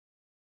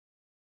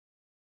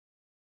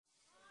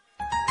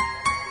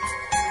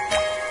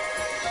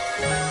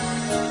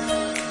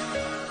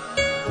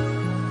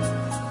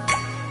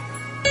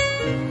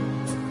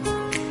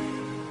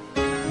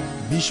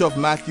Bishop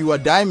Matthew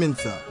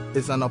Adiaminsa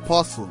is an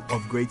apostle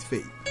of great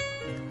faith.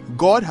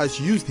 God has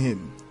used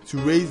him to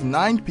raise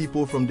 9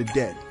 people from the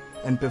dead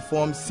and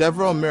perform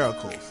several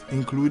miracles,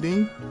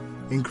 including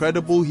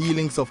incredible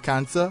healings of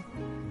cancer,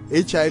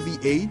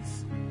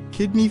 HIV/AIDS,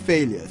 kidney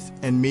failures,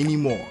 and many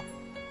more.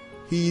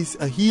 He is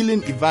a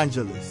healing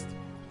evangelist,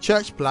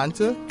 church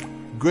planter,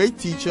 great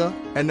teacher,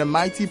 and a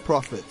mighty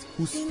prophet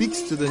who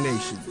speaks to the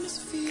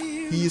nations.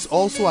 He is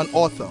also an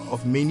author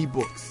of many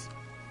books.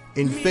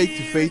 In Faith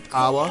to Faith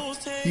Hour,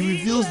 he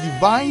reveals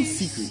divine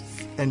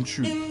secrets and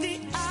truth.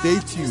 Stay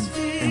tuned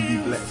and be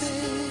blessed.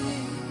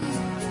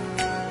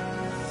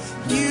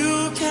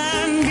 You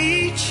can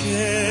be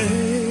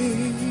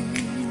changed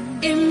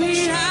in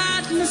the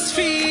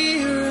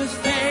atmosphere of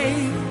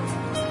faith.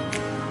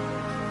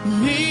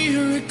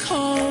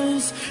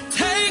 Miracles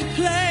take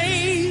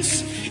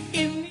place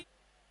in.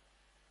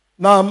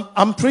 Now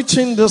I'm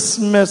preaching this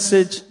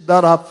message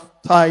that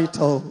I've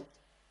titled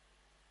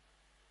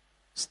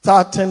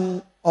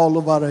Starting All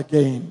Over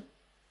Again.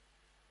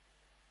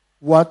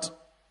 What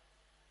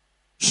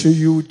should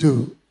you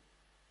do?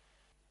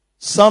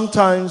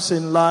 Sometimes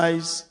in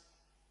life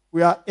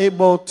we are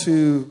able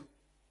to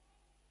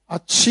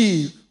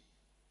achieve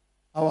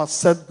our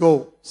set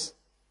goals.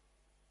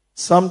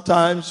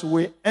 Sometimes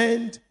we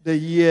end the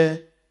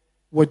year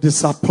with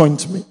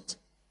disappointment.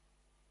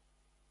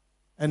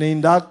 And in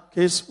that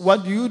case,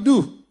 what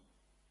do?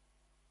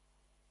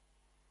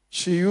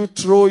 Should you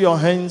throw your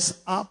hands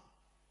up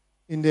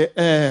in the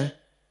air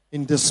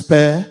in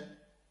despair?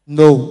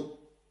 No.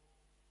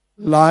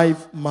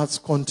 Life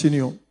must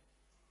continue.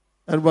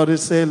 Everybody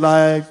say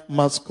life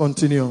must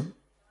continue.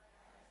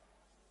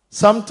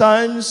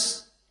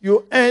 Sometimes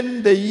you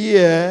end the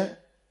year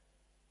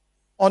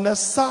on a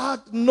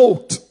sad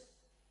note.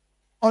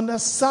 On a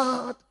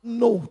sad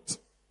note.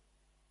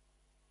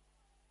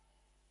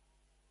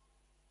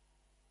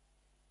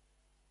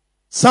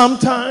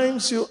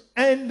 Sometimes you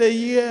end the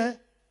year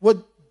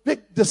with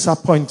big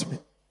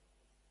disappointment.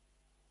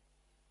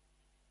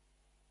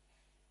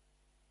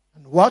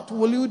 And what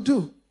will you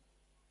do?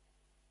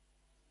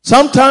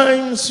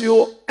 Sometimes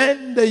you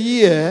end the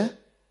year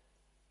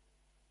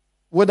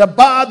with a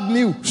bad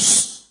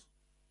news.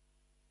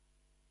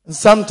 And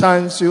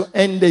sometimes you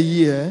end the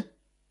year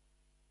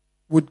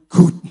with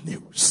good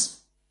news.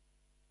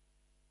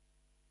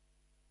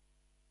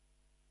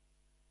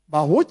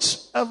 But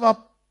whichever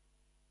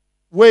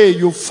way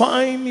you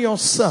find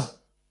yourself,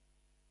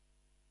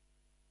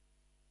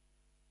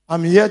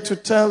 I'm here to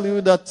tell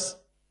you that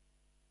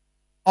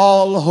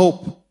all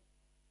hope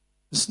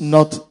is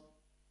not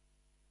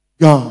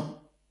gone.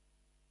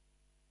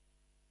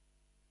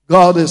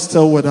 God is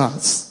still with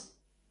us.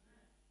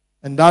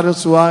 And that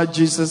is why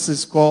Jesus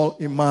is called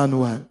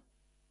Emmanuel.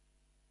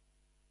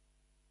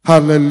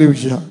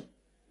 Hallelujah.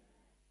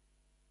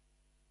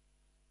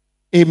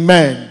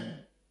 Amen.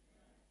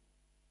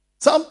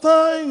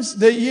 Sometimes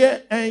the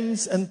year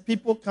ends and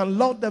people can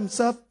lock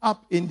themselves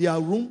up in their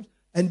rooms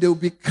and they'll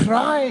be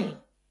crying.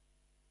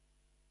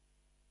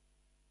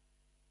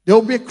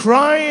 They'll be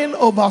crying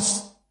over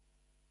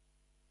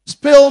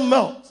spilled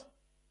milk,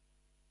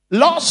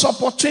 lost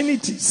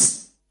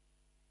opportunities.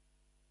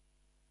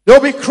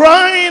 They'll be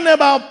crying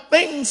about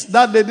things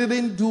that they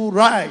didn't do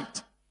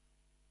right.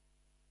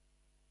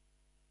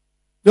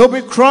 They'll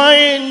be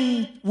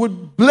crying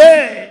with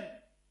blame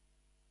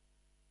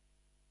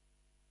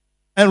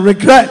and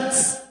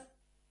regrets.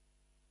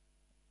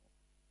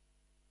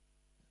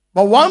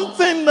 But one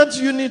thing that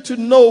you need to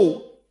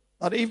know,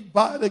 that if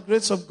by the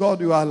grace of God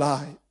you are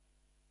alive,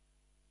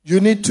 you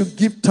need to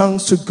give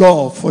thanks to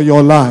God for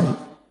your life.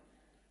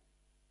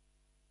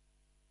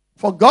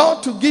 For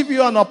God to give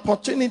you an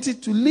opportunity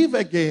to live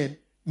again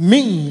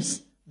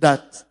means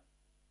that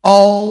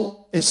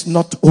all is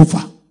not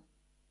over.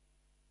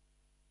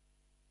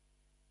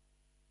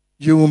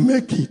 You will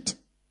make it.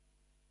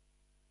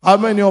 How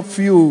many of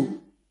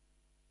you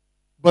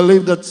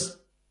believe that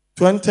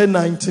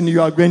 2019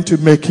 you are going to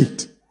make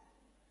it?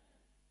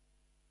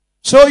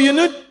 So you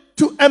need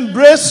to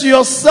embrace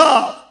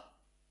yourself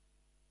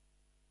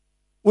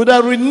with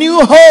a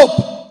renewed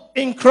hope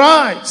in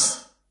Christ.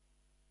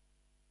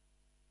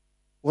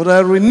 With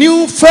a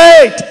renewed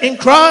faith in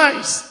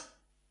Christ.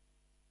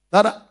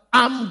 That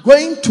I'm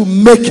going to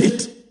make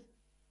it.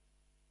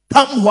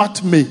 Come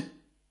what may.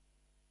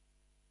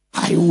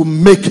 I will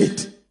make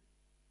it.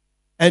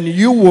 And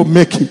you will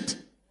make it.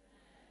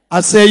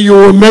 I say you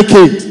will make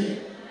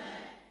it.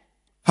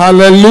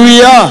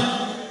 Hallelujah.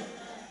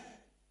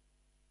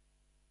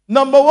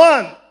 Number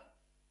 1.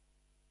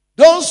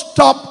 Don't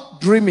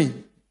stop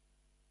dreaming.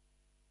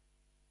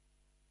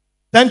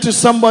 Turn to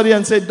somebody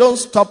and say, don't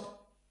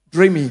stop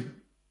dreaming.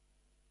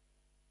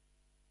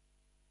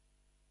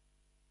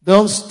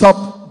 Don't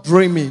stop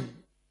dreaming.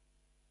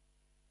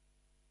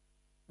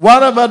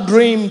 Whatever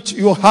dream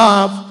you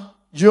have,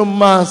 you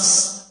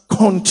must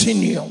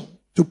continue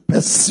to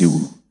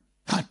pursue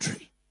that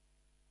dream.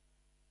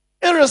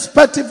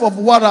 Irrespective of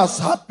what has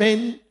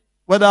happened,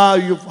 whether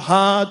you've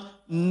had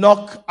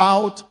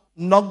knockout,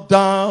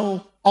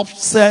 knockdown,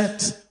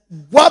 upset,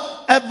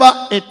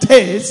 whatever it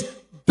is,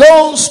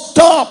 don't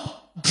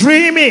stop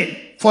dreaming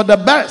for the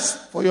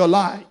best for your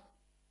life.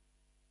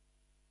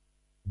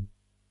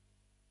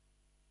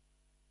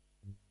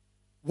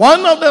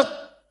 One of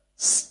the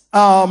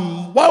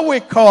what we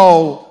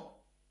call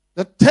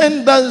the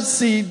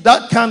tendency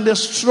that can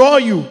destroy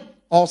you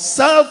or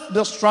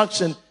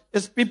self-destruction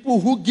is people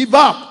who give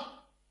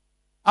up.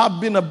 I've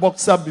been a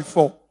boxer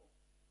before.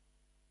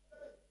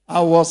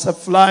 I was a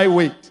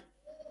flyweight.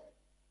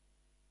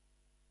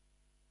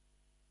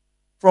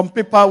 From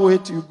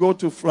paperweight, you go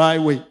to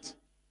flyweight.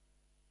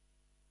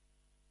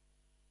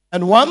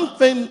 And one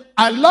thing,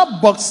 I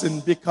love boxing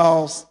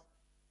because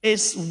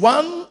it's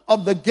one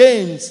of the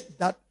games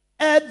that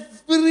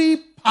every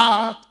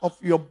part of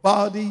your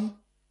body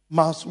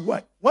must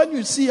work. When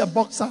you see a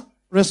boxer,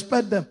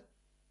 respect them.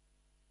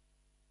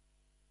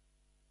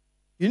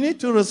 You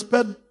need to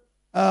respect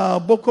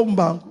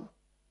Bokombangu.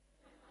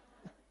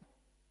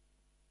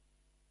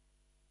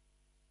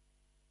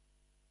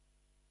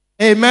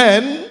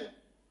 Amen.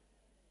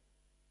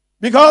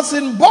 Because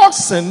in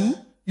boxing,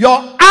 your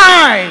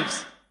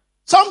eyes,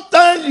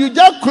 sometimes you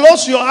just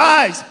close your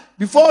eyes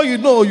before you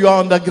know you are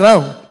on the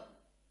ground.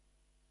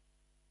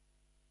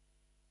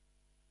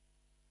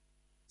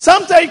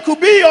 Sometimes it could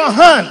be your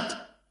hand.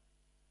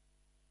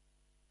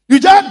 You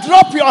just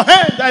drop your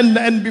hand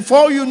and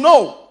before you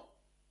know.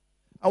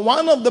 And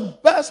one of the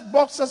best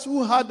boxers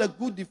who had a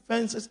good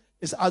defenses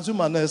is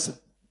Azuma Nelson.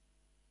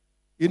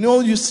 You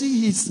know, you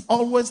see he's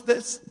always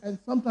this and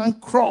sometimes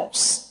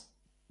cross.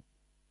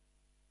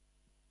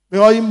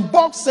 Because in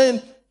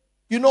boxing,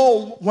 you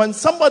know, when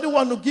somebody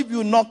wants to give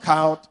you a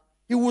knockout,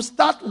 he will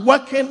start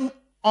working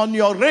on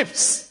your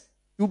ribs.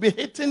 You'll be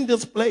hitting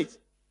this place.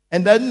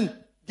 And then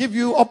give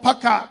you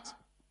uppercut.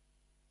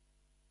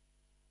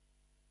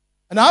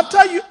 And after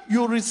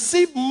you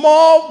receive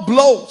more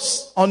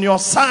blows on your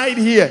side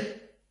here,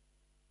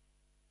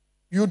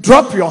 you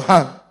drop your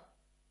hand.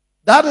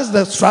 That is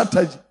the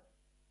strategy.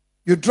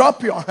 You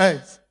drop your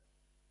hands.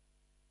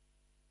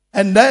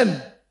 And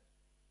then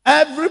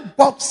every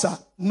boxer,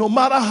 no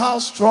matter how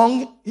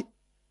strong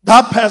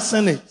that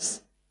person is,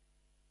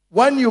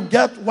 when you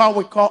get what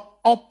we call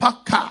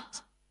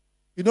uppercut,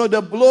 you know,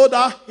 the blow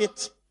that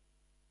hit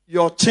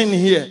your chin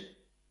here.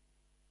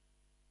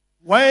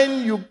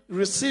 When you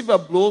receive a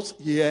blow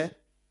here,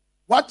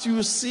 what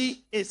you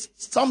see is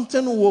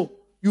something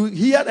you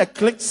hear a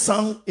click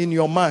sound in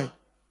your mind.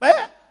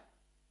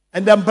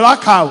 And then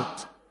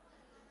blackout.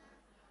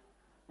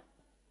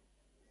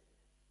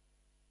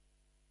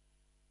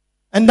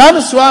 And that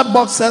is why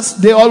boxers,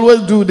 they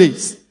always do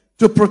this,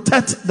 to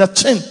protect the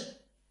chin.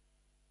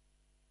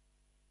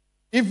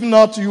 If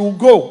not, you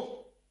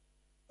go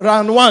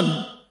round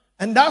one.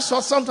 And that's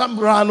what sometimes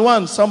round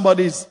one,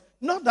 somebody's,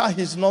 not that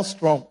he's not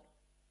strong.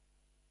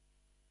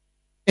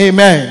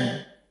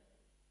 Amen.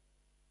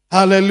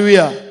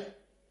 Hallelujah.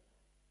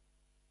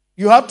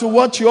 You have to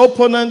watch your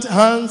opponent's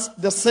hands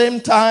the same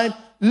time.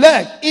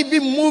 Leg,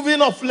 even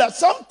moving off leg.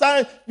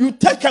 Sometimes you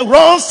take a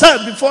wrong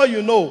step before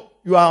you know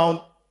you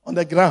are on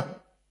the ground.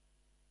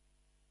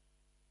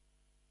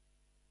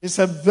 It's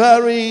a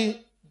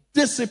very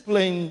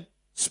disciplined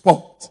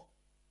sport.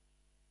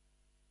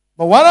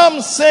 But what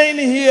I'm saying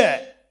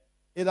here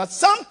is that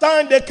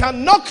sometimes they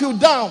can knock you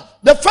down.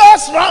 The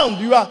first round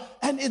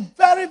and it's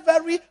very,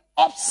 very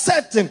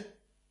upsetting.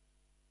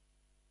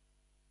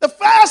 The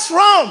first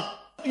round,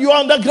 you're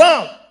on the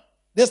ground.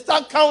 They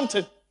start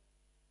counting.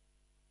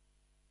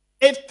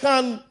 It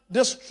can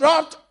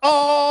disrupt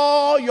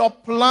all your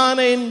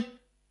planning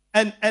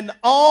and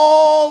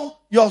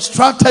all your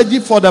strategy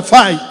for the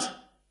fight.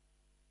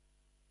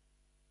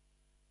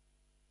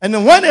 And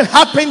then when it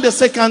happened the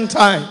second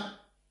time,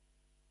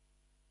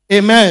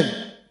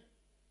 amen,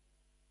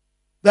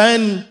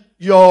 then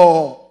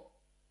your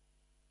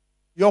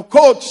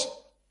coach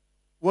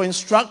will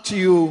instruct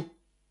you,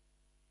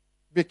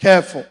 be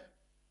careful.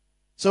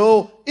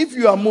 So if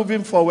you are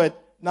moving forward,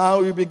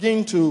 now you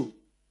begin to,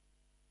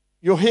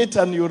 you hit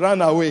and you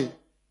run away.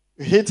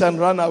 You hit and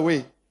run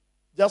away.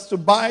 Just to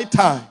buy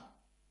time.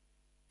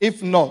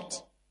 If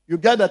not, you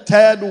get a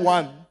third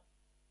one.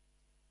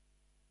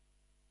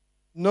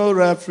 No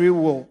referee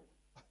will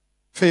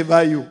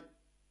favor you.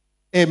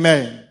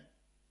 Amen.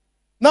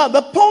 Now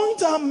the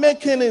point I'm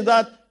making is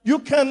that you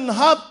can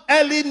have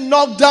early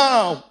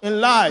knockdown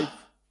in life.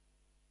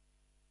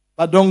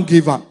 But don't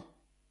give up.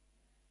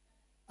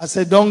 I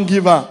said don't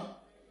give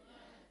up.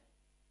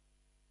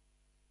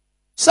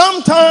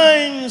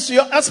 Sometimes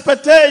your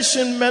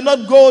expectation may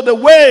not go the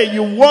way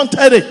you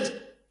wanted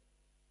it.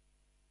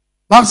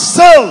 But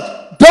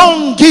still,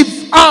 don't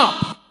give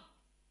up.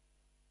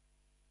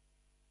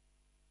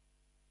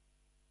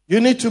 You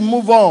need to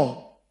move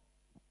on.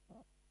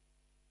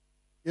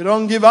 You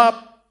don't give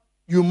up,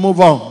 you move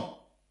on.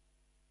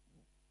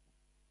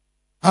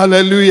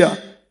 Hallelujah.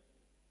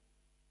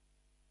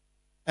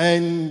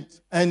 And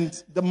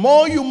the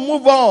more you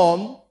move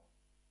on,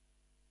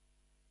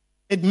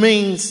 it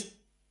means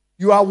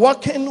you are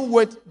working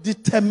with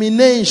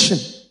determination.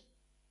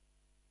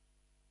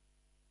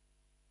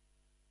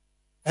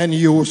 And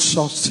you will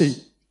succeed.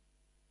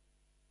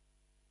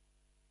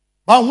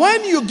 But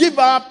when you give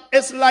up,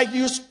 it's like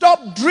you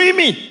stop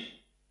dreaming.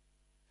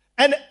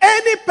 And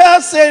any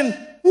person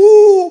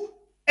who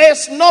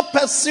is not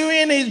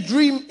pursuing his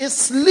dream is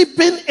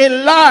sleeping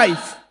in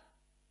life.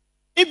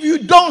 If you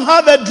don't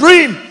have a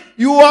dream,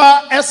 you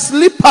are a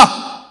sleeper.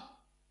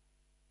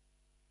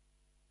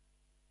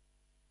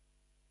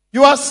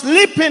 You are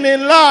sleeping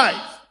in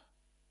life.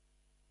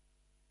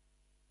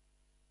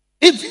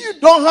 If you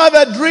don't have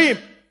a dream,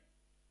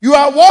 you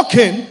are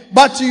walking,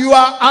 but you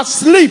are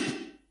asleep.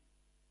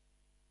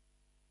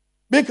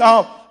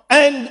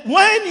 And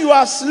when you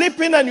are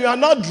sleeping and you are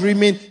not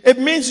dreaming, it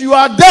means you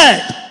are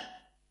dead.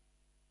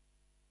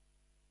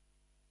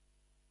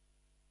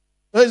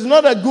 So it's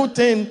not a good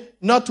thing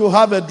not to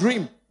have a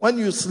dream. When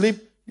you sleep,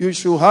 you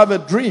should have a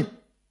dream.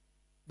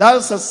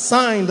 That's a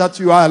sign that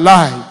you are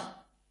alive.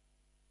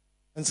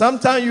 And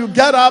sometimes you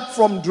get up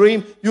from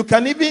dream, you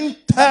can even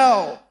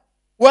tell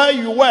where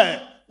you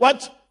were,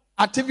 what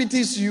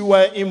activities you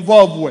were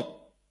involved with.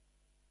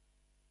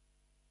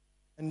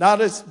 And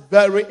that is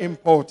very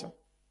important.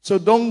 So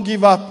don't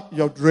give up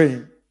your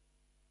dream.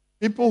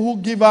 People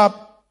who give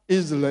up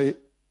easily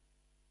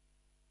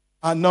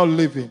are not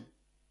living.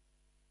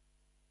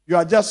 You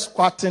are just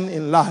squatting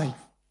in life.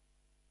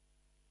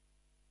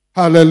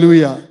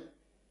 Hallelujah.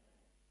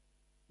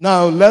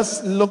 Now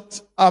let's look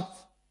up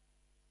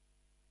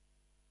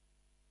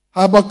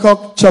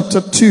Habakkuk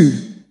chapter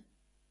 2.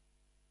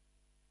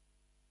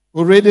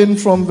 We're reading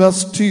from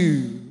verse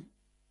 2.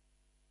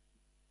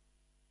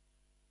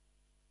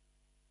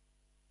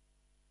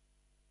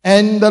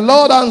 And the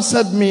Lord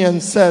answered me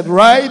and said,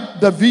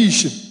 write the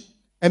vision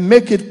and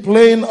make it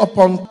plain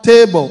upon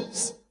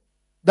tables,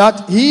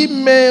 that he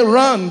may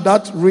run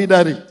that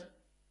readeth it.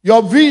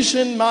 Your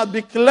vision must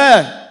be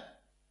clear,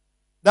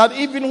 that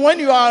even when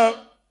you are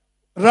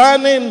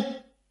running,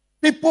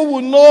 people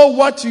will know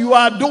what you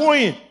are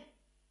doing.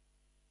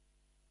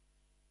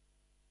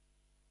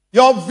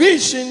 Your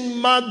vision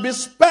must be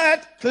spelled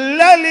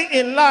clearly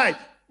in life.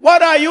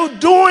 What are you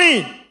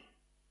doing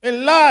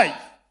in life?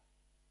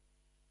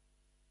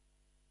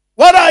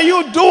 What are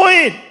you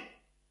doing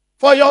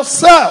for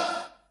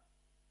yourself?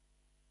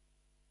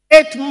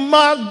 It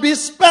must be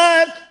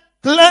spelled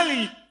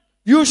clearly.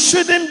 You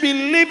shouldn't be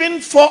living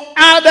for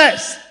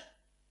others.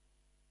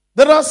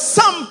 There are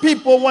some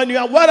people when you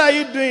are, what are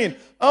you doing?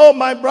 Oh,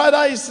 my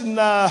brother is in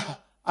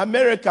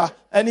America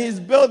and he's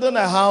building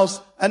a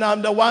house and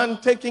I'm the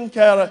one taking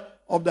care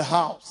of the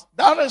house.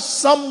 That is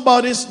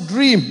somebody's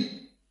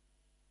dream.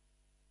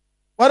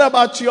 What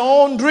about your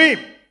own dream?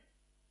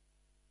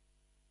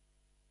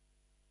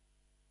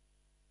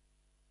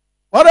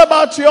 What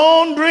about your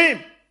own dream?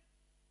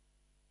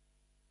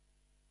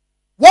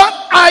 What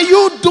are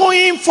you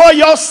doing for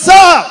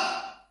yourself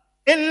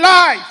in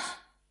life?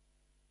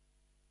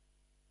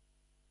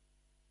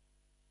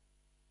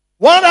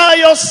 What are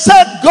your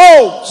set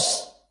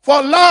goals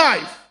for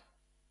life?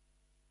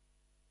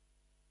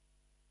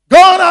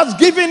 God has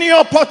given you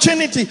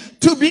opportunity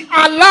to be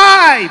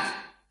alive.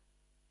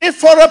 It's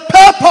for a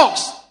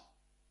purpose.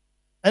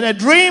 And a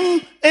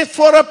dream is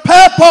for a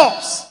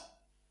purpose.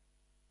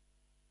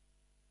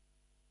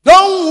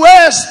 Don't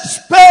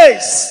waste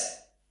space.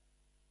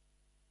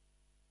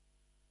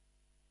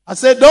 I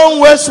said,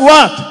 don't waste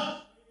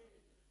what?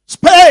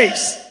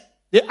 Space.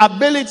 The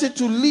ability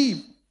to live.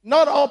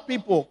 Not all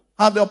people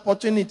have the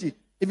opportunity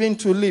even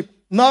to live.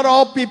 Not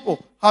all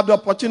people have the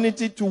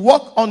opportunity to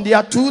walk on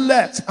their two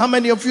legs. How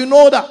many of you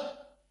know that?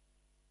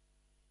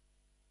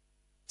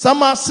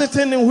 Some are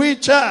sitting in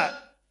wheelchair.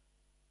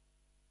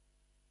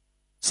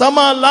 Some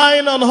are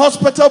lying on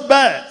hospital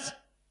beds.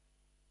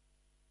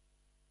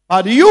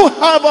 But you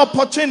have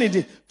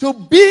opportunity to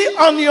be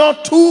on your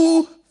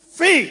 2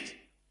 feet.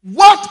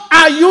 What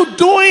are you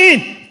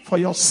doing for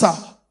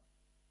yourself?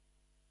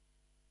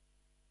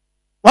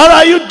 What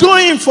are you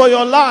doing for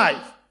your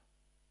life?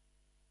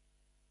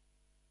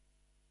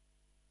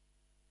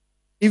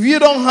 If you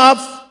don't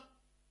have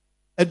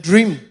a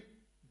dream,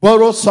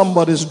 borrow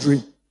somebody's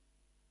dream.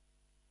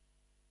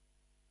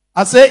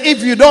 I say,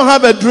 if you don't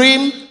have a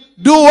dream,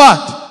 do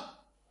what?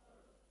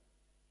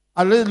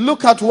 And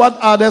look at what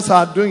others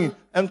are doing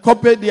and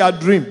copy their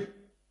dream.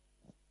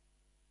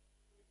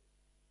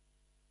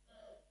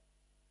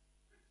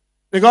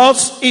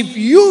 Because if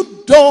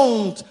you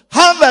don't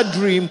have a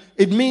dream,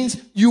 it means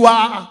you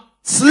are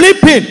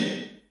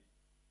sleeping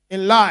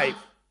in life.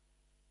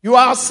 You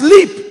are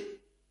asleep.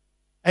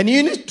 And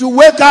you need to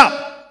wake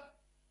up.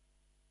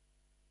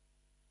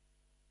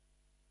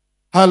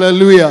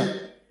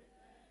 Hallelujah.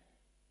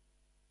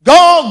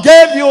 God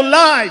gave you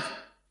life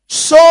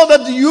so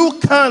that you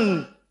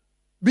can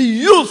be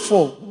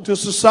useful to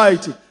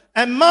society.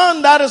 A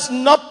man that is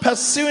not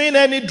pursuing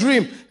any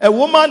dream, a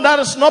woman that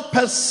is not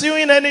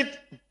pursuing any,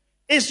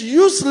 is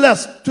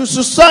useless to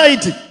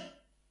society.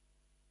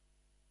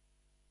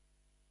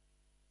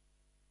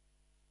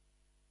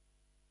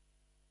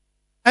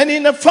 And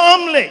in a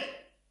family,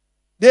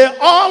 they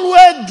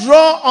always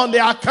draw on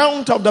the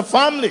account of the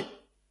family.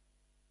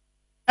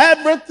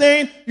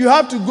 Everything you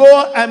have to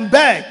go and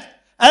beg.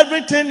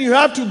 Everything you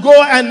have to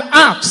go and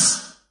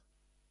ask.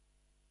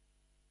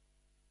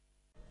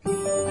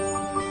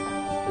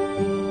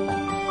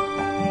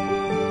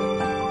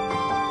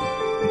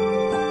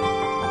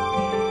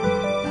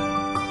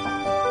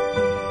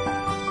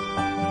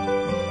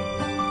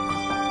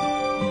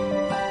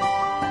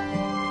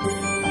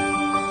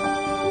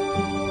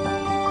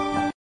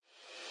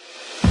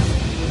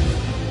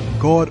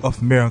 God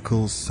of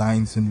miracles,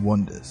 signs and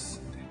wonders,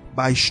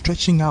 by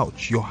stretching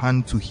out your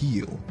hand to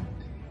heal,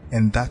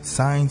 and that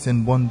signs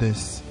and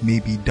wonders may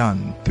be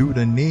done through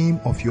the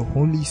name of your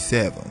holy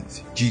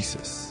servant,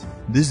 Jesus.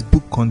 This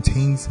book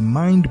contains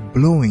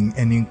mind-blowing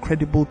and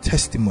incredible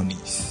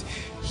testimonies,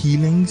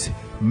 healings,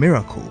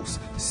 miracles,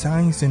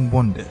 signs and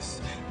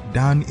wonders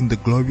done in the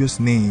glorious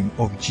name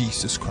of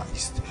Jesus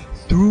Christ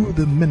through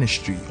the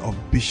ministry of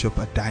Bishop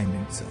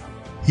Addae-Mensah.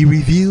 He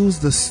reveals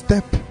the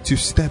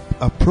step-to-step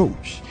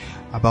approach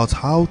about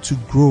how to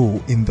grow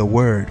in the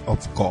Word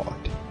of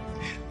God,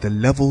 the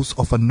levels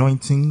of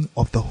anointing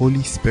of the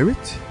Holy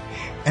Spirit,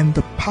 and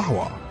the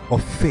power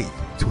of faith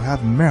to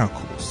have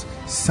miracles,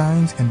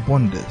 signs and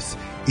wonders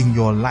in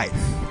your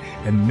life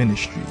and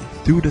ministry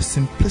through the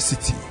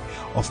simplicity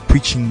of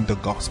preaching the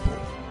gospel.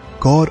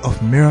 God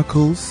of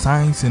miracles,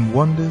 signs and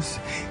wonders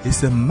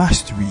is a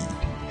must read.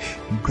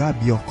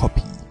 Grab your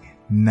copy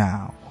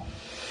now.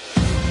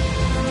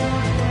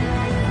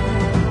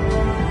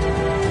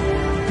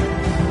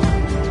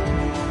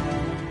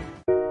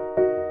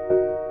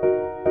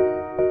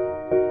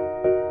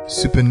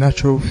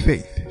 Supernatural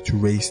faith to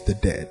raise the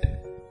dead.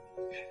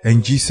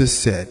 And Jesus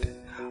said,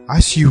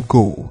 "As you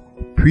go,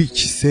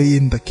 preach,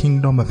 saying, the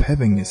kingdom of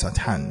heaven is at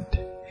hand.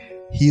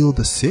 Heal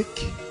the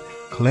sick,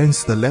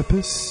 cleanse the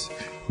lepers,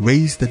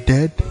 raise the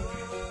dead,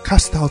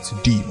 cast out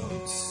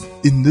demons."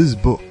 In this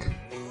book,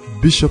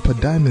 Bishop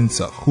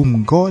Addae-Mensah,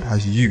 whom God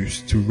has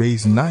used to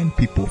raise 9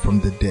 people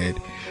from the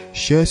dead,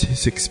 shares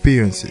his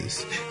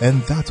experiences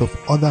and that of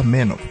other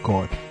men of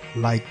God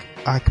like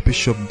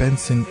Archbishop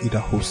Benson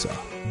Idahosa.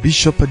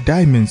 Bishop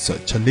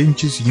Addae-Mensah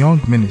challenges young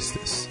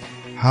ministers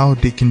how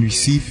they can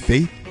receive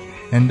faith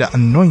and the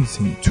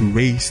anointing to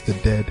raise the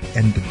dead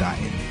and the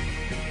dying.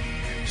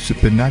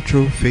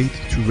 Supernatural faith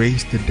to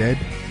raise the dead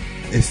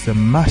is a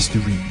must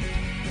read.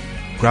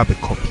 Grab a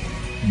copy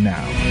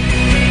now.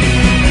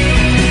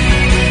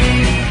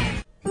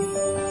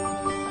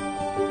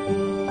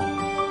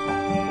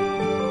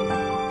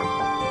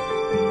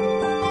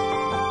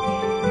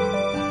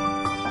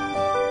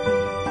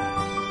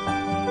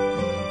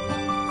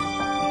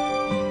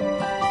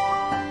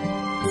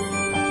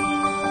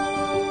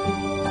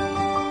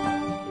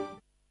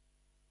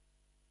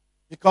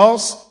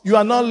 Because you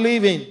are not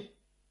living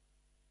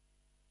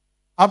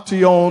up to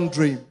your own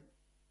dream.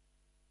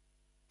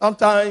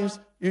 Sometimes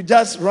you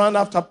just run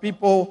after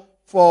people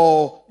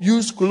for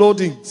used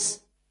clothing.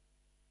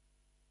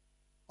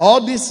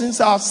 All these things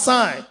are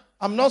signs.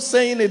 I'm not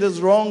saying it is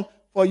wrong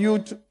for you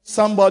to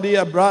somebody,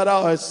 a brother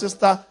or a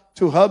sister,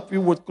 to help you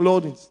with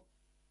clothing.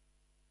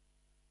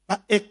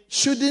 But it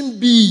shouldn't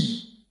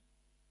be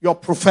your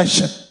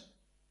profession.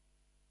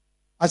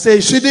 I say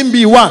it shouldn't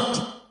be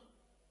what?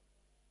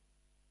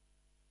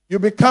 You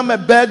become a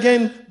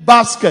begging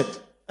basket.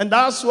 And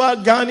that's why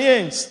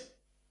Ghanaians,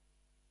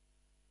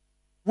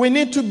 we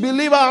need to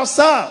believe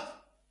ourselves.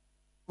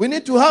 We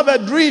need to have a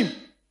dream.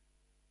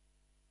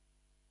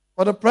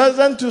 For the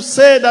president to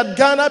say that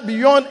Ghana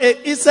beyond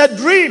it is a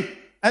dream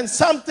and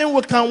something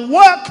we can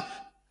work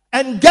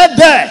and get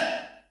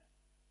there.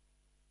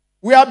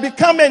 We have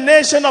become a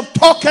nation of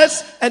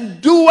talkers and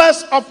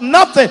doers of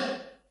nothing.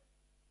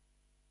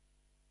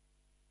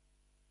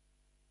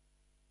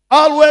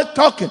 Always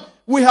talking.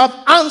 We have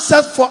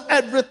answers for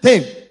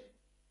everything.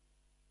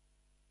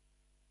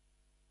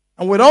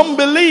 And we don't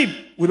believe,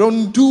 we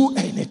don't do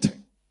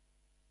anything.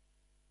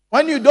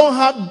 When you don't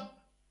have,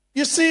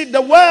 you see,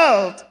 the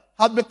world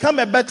has become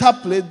a better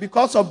place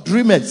because of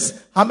dreamers.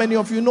 How many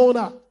of you know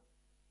that?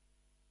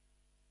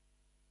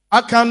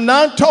 I can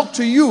now talk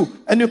to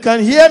you and you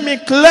can hear me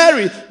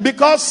clearly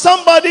because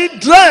somebody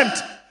dreamt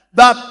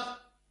that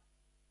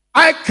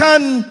I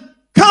can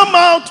come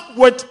out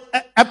with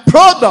a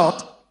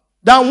product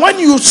that when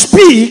you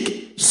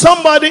speak,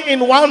 somebody in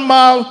 1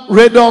 mile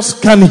radius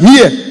can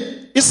hear.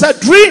 It's a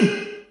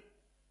dream.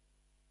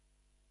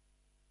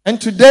 And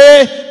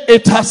today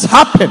it has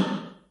happened.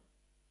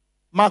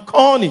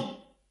 Marconi,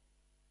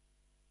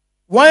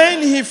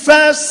 when he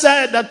first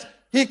said that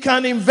he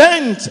can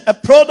invent a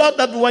product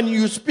that when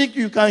you speak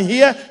you can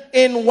hear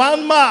in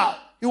 1 mile,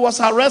 he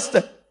was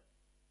arrested.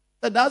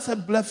 That's a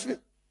bluff.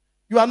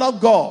 You are not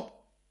God.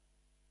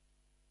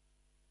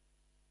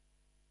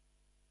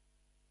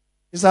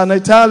 He's an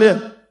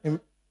Italian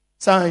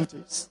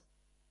scientist.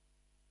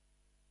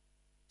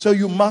 So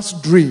you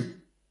must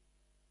dream.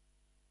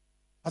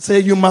 I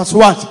say you must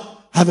what?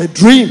 Have a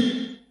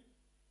dream.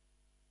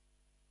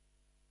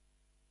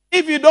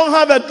 If you don't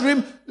have a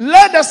dream,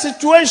 let the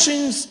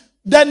situations,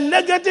 the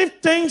negative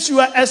things you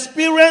are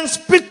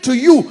experiencing speak to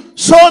you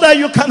so that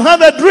you can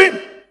have a dream.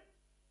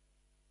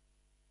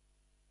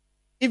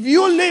 If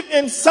you live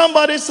in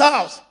somebody's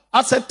house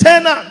as a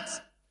tenant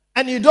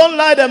and you don't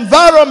like the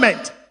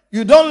environment,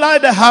 you don't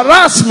like the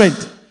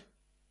harassment,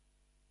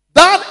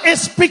 that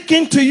is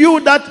speaking to you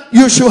that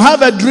you should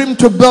have a dream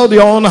to build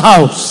your own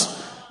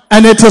house.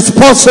 And it is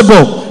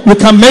possible. You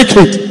can make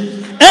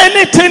it.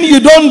 Anything you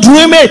don't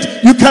dream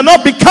it, you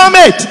cannot become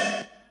it.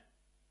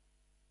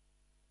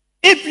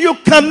 If you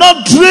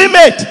cannot dream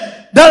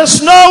it, there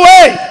is no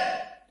way.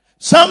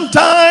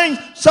 Sometimes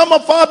some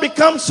of us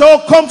become so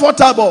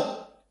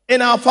comfortable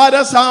in our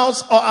father's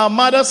house or our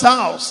mother's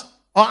house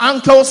or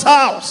uncle's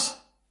house.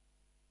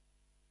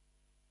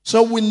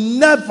 So we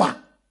never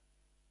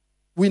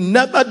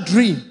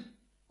dream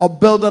of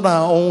building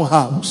our own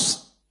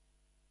house.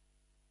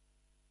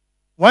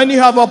 When you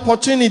have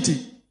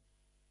opportunity,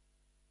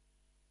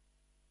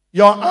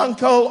 your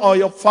uncle or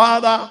your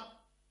father,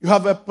 you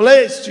have a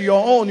place to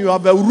your own, you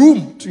have a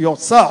room to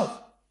yourself,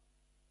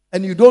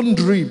 and you don't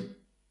dream,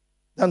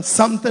 then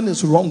something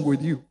is wrong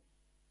with you.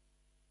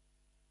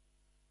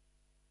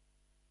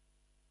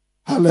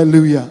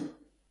 Hallelujah.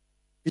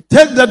 You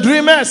take the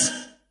dreamers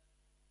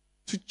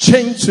to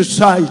change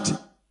society.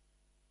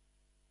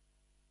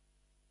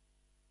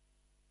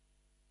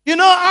 You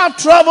know, I've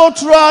traveled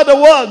throughout the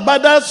world,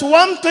 but there's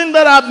one thing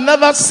that I've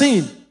never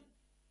seen.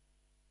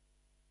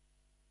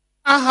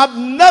 I have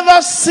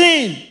never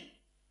seen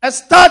a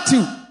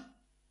statue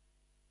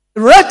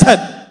erected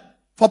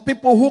for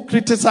people who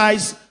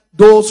criticize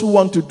those who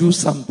want to do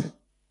something.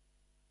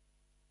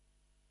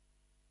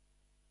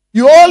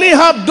 You only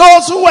have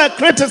those who were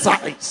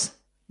criticized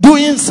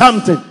doing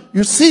something.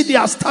 You see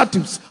their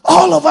statues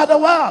all over the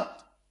world.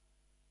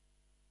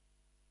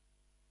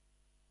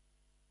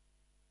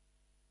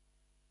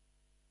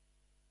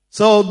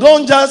 So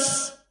don't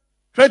just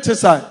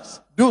criticize.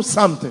 Do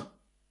something.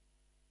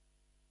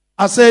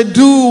 I say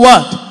do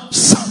what?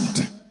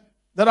 Something.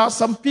 There are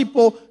some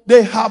people,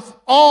 they have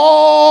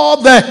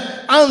all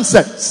the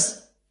answers.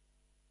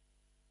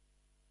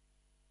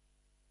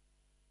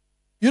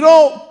 You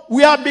know,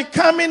 we are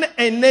becoming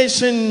a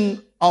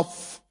nation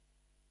of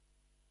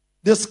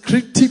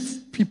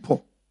descriptive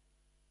people.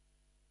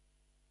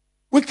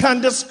 We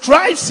can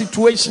describe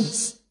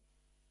situations,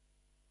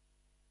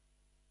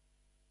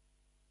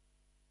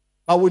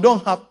 but we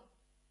don't have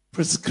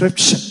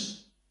prescription.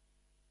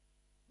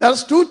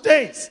 There's two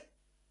things.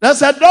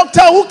 There's a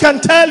doctor who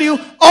can tell you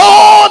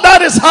all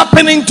that is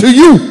happening to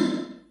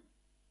you,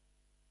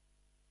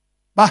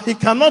 but he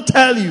cannot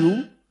tell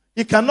you,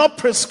 he cannot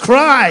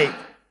prescribe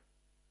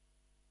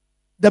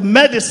the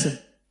medicine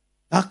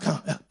that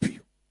can help you.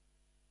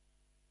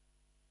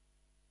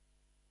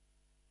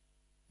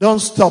 Don't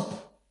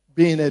stop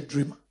being a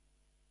dreamer.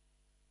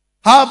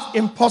 Have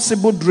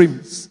impossible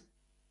dreams.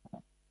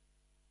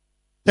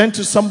 Turn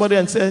to somebody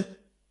and say,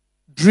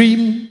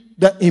 dream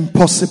the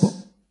impossible,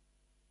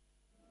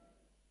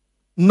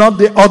 not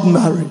the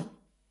ordinary.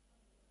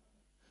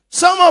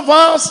 Some of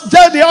us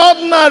just the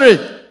ordinary.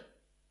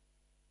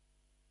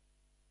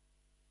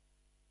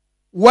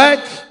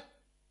 Work,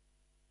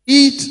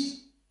 eat,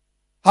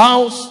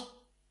 house,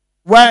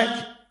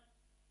 work.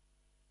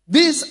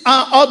 These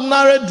are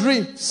ordinary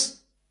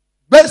dreams,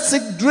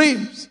 basic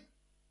dreams.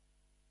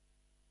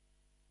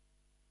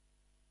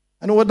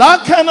 And with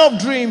that kind of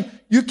dream,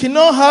 you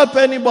cannot help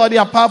anybody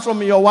apart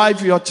from your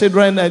wife, your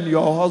children, and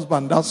your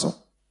husband. That's all.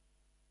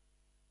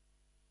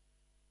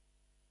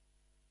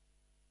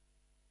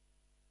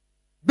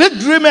 Big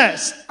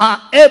dreamers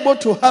are able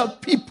to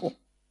help people.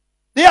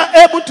 They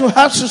are able to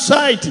help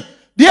society.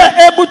 They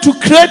are able to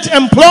create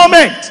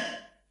employment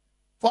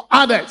for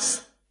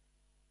others.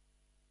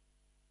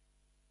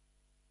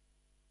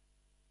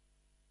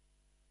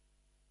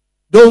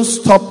 Don't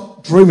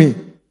stop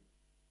dreaming.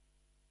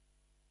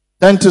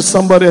 Turn to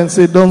somebody and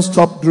say, don't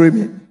stop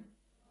dreaming.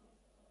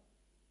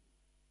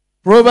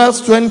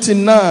 Proverbs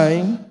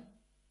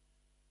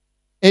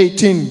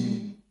 29:18.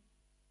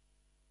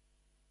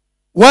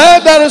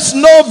 Where there is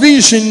no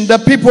vision, the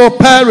people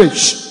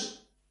perish.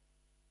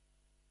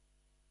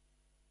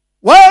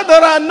 Where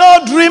there are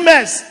no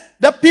dreamers,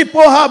 the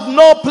people have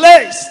no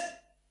place.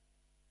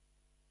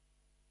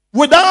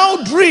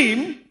 Without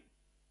dream,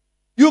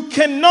 you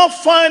cannot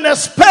find a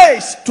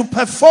space to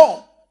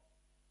perform.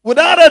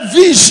 Without a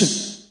vision,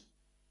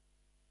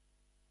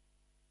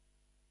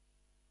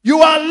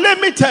 you are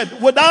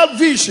limited without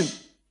vision.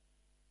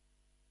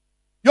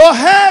 Your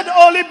head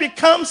only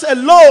becomes a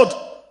load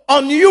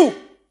on you.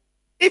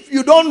 If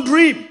you don't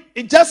dream,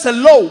 it's just a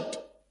load.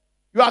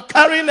 You are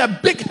carrying a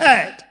big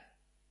head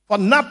for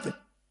nothing.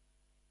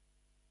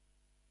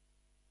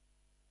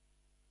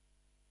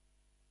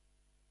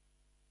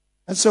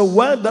 And so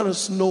where there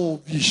is no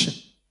vision,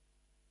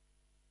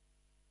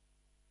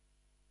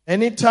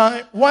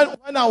 anytime,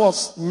 when I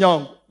was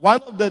young,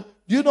 do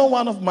you know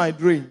one of my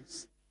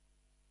dreams?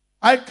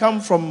 I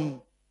come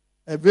from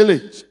a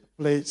village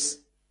place,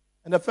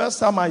 and the first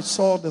time I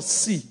saw the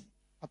sea,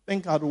 I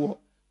think I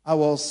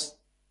was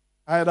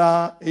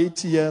either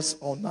 8 years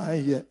or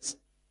 9 years.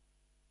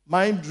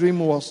 My dream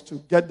was to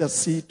get the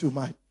sea to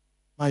my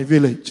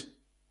village.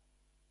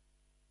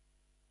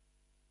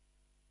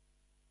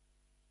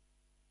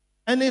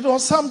 And it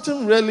was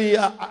something really,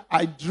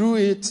 I drew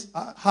it,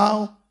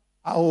 how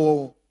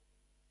I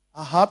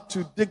have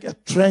to dig a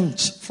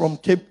trench from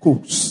Cape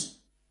Coast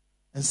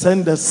and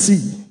send the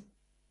sea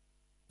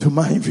to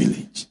my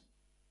village.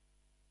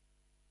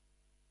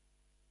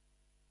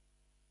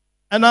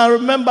 And I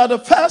remember the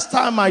first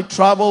time I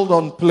traveled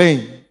on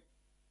plane,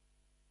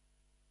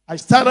 I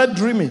started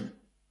dreaming.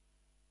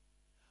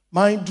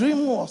 My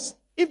dream was,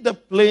 if the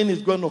plane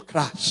is going to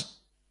crash,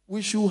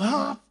 we should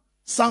have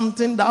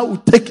something that will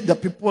take the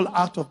people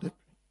out of the plane.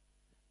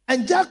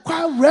 And just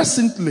quite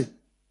recently,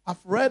 I've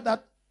read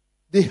that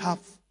they have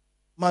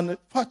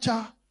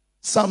manufactured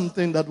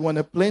something that when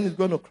a plane is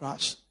going to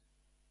crash,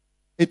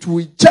 it will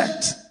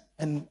eject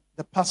and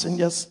the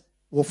passengers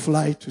will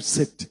fly to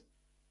safety.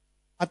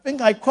 I think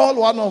I called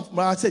one of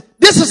my, I said,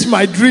 this is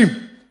my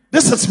dream.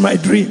 This is my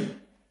dream.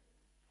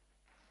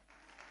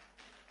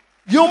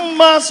 You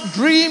must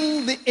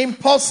dream the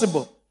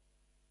impossible.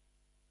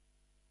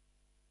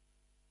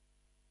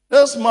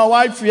 There's my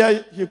wife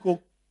here, she could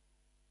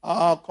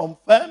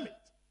confirm it.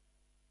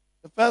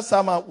 The first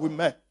time we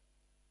met,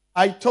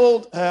 I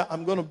told her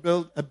I'm going to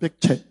build a big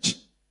church.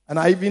 And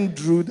I even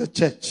drew the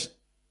church.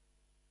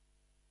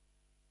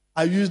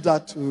 I used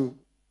that to...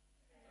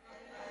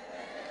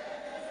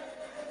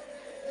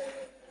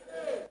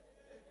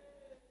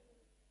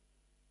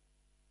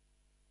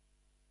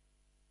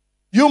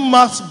 You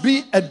must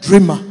be a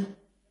dreamer.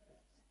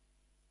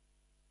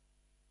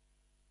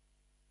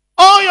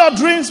 All your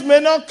dreams may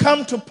not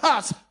come to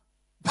pass,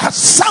 but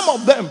some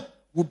of them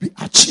will be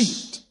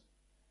achieved.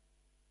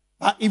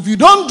 But if you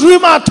don't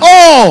dream at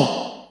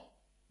all,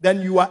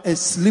 then you are a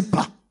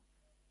sleeper.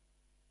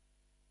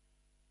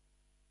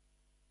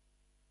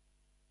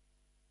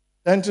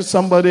 Turn to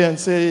somebody and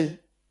say,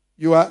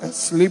 you are a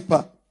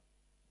sleeper.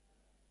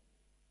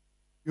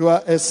 You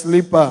are a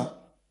sleeper.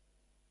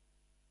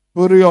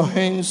 Put your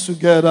hands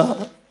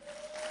together.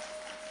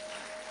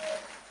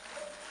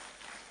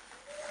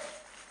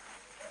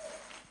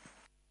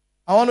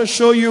 I want to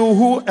show you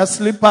who a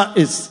sleeper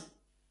is.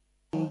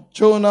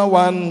 Jonah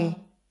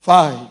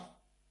 1:5.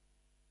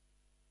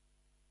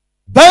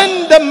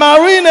 Then the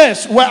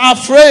mariners were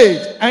afraid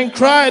and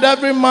cried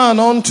every man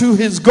unto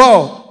his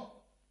God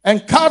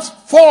and cast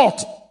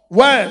forth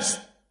words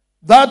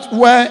that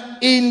were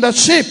in the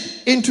ship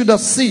into the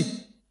sea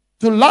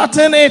to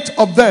lighten it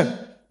of them.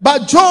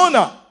 But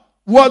Jonah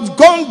was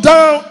gone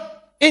down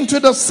into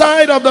the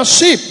side of the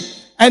ship,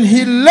 and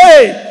he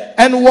lay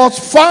and was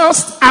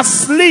fast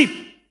asleep.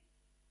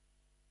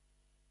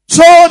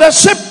 So the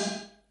ship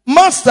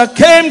master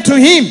came to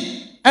him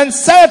and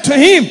said to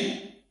him,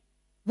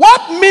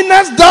 what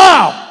meanest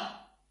thou,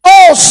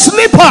 O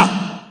sleeper?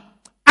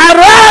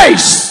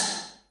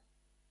 Arise,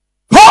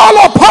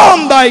 call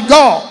upon thy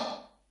God.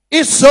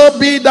 If so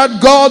be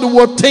that God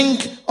will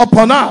think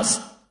upon us,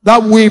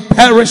 that we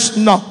perish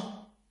not.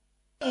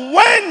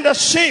 When the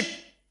ship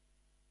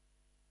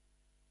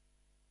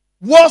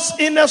was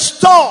in a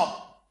storm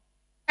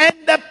and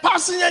the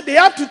passenger, they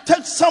had to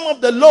take some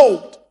of the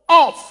load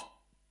off,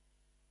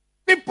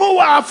 people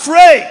were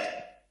afraid.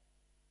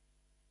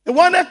 They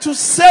wanted to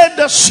save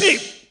the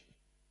ship.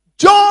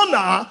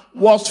 Jonah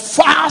was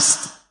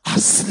fast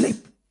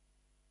asleep.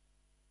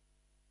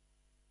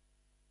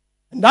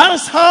 And that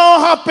is how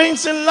it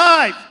happens in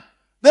life.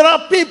 There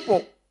are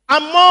people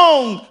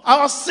among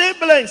our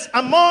siblings,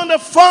 among the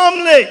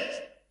family.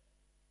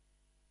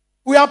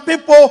 We are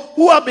people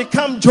who have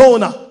become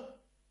Jonah.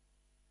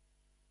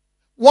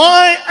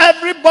 Why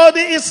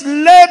everybody is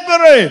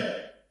laboring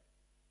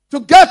to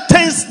get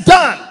things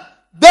done?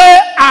 They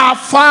are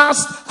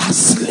fast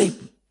asleep.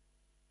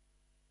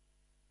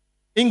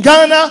 In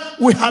Ghana,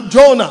 we have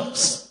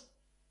Jonahs.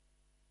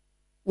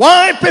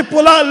 Why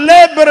people are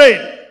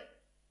laboring?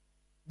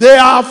 They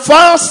are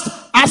fast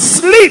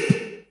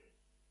asleep.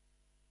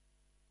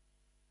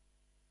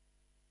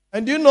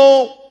 And you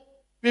know,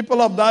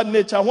 people of that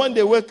nature, when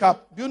they wake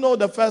up, you know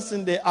the first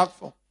thing they ask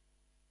for?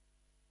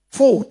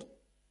 Food.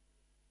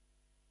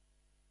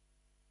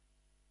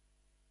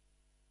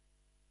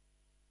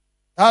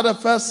 That's the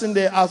first thing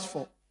they ask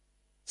for.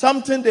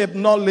 Something they've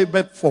not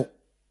labored for.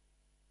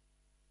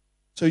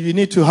 So you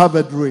need to have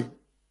a dream.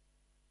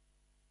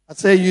 I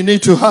say you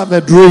need to have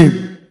a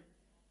dream.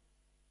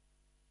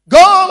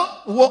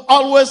 God will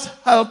always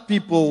help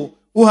people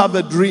who have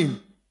a dream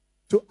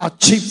to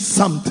achieve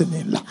something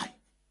in life.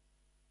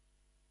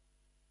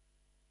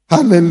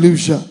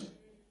 Hallelujah.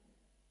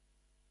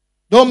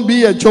 Don't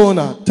be a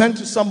Jonah. Turn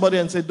to somebody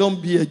and say, don't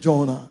be a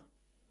Jonah.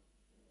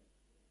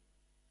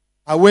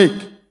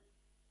 Awake,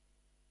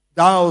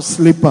 thou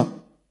sleeper.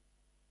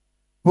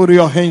 Put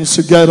your hands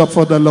together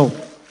for the Lord.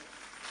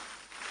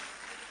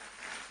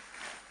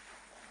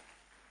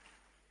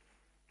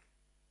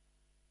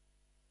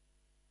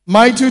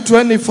 Matthew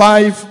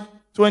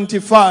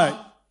 25:25.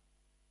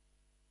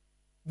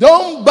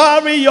 Don't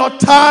bury your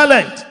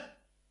talent,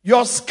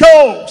 your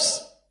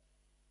skills.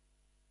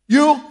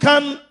 You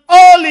can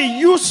only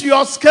use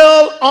your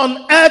skill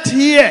on earth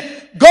here.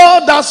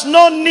 God does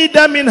not need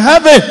them in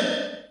heaven.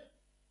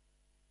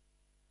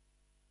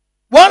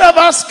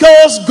 Whatever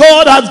skills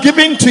God has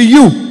given to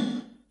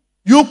you,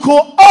 you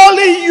could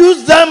only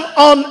use them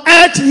on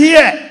earth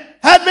here.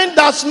 Heaven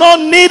does not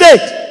need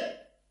it.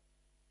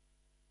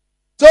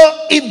 So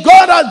if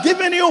God has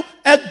given you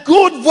a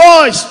good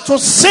voice to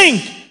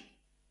sing,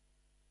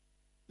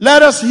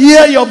 let us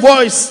hear your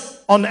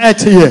voice on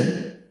earth here.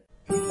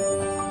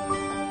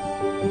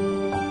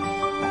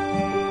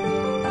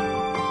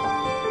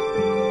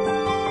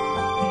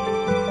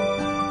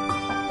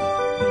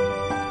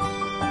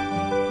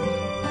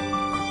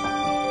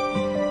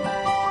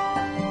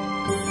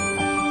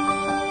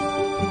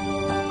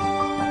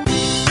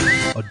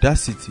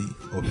 Audacity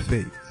of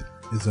Faith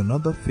is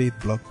another faith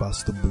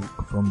blockbuster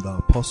book from the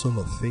Apostle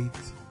of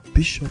Faith,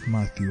 Bishop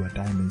Matthew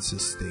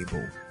Adimensis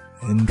stable.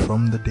 And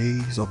from the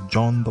days of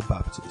John the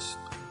Baptist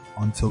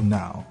until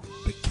now,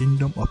 the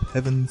kingdom of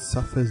heaven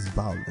suffers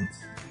violence,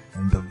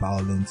 and the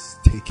violence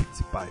take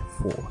it by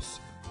force.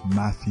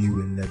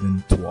 Matthew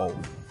 11:12.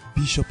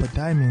 Bishop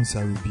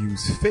Adimensa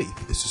reveals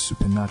faith is a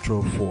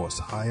supernatural force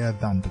higher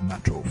than the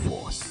natural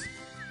force.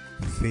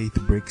 Faith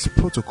breaks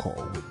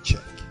protocol with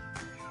check.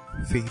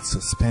 Faith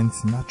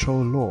suspends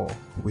natural law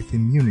with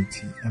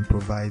immunity and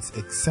provides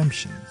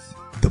exemptions.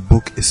 The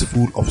book is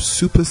full of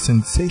super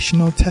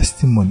sensational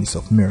testimonies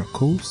of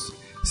miracles,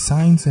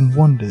 signs and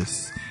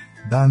wonders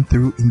done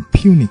through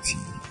impunity,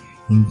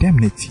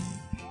 indemnity,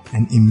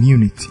 and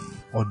immunity.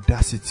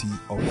 Audacity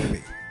of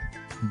Faith.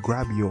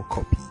 Grab your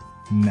copy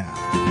now.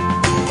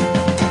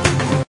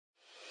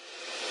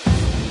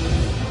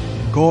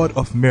 God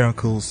of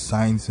miracles,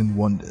 signs and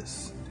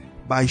wonders,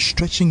 by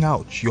stretching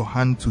out your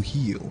hand to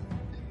heal,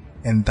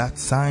 and that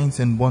signs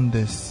and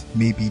wonders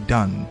may be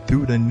done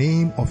through the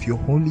name of your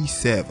holy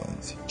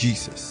servant,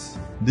 Jesus.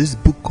 This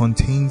book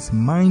contains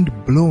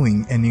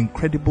mind-blowing and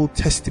incredible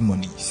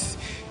testimonies,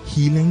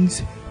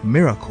 healings,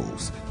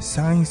 miracles,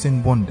 signs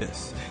and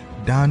wonders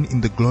done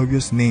in the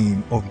glorious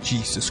name of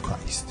Jesus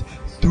Christ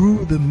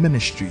through the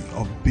ministry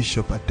of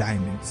Bishop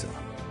Adimensa.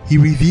 He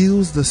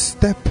reveals the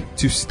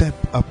step-to-step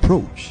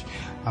approach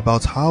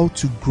about how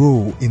to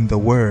grow in the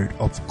Word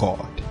of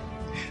God,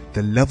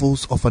 the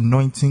levels of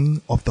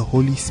anointing of the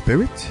Holy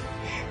Spirit,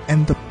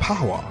 and the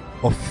power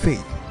of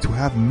faith to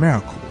have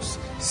miracles,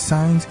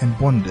 signs and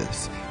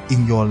wonders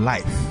in your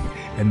life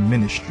and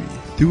ministry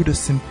through the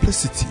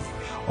simplicity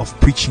of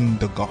preaching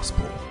the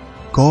gospel.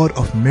 God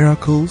of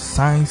miracles,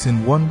 signs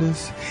and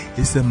wonders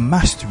is a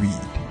must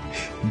read.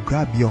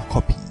 Grab your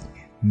copy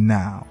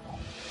now.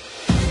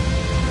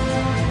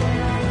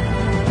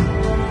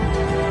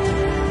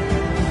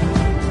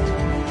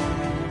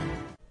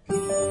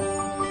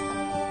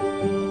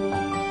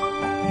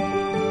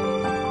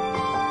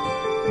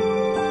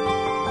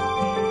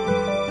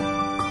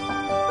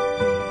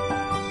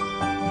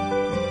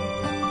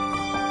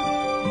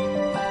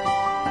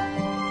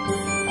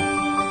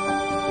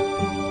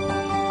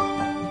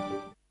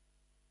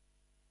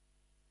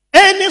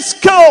 Any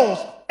skills,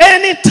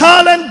 any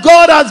talent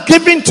God has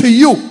given to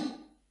you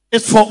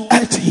is for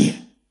earth here.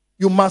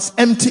 You must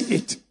empty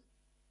it.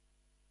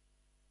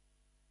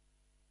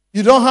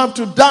 You don't have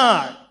to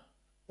die.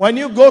 When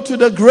you go to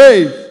the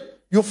grave,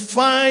 you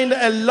find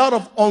a lot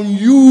of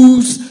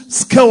unused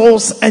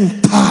skills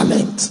and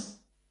talent.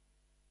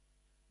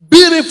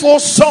 Beautiful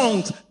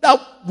songs that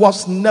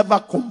was never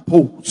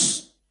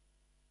composed.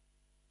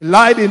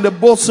 Lied in the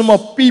bosom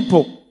of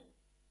people.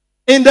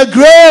 In the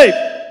grave,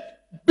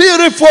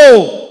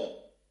 beautiful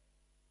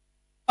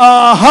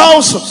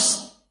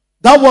houses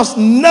that was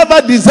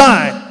never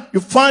designed. You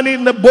find it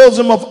in the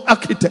bosom of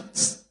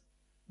architects.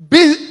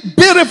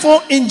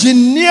 Beautiful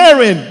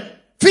engineering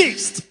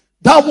feast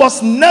that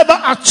was never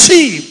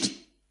achieved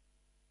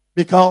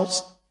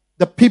because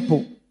the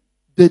people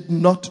did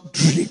not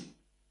dream.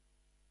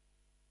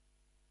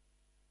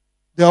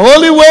 The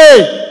only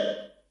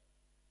way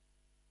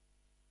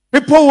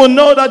people will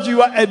know that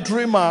you are a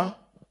dreamer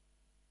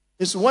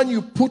is when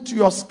you put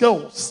your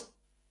skills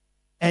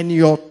and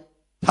your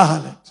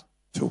talent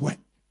to work.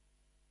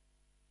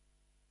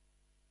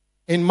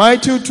 In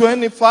Matthew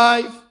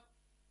 25,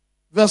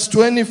 verse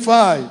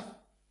 25,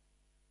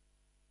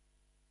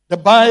 the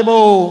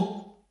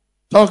Bible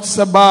talks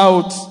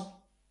about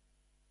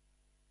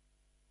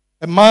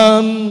a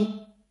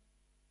man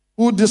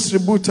who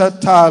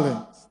distributed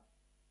talents.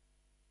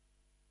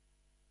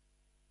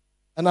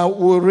 And I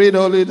will read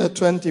only the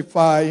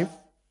 25.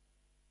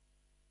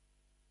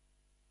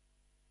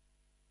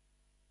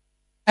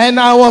 And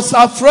I was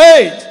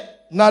afraid.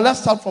 Now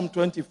let's start from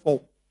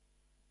 24.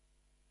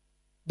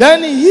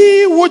 Then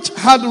he which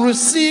had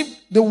received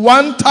the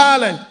one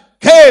talent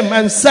came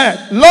and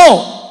said,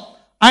 Lord,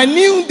 I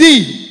knew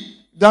thee,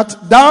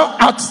 that thou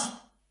art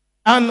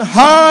an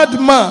hard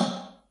man,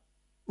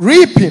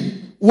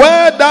 reaping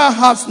where thou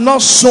hast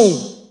not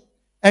sown,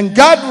 and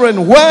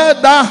gathering where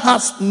thou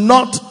hast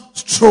not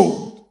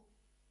strawed.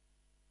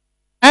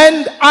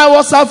 And I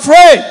was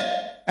afraid,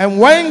 and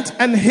went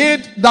and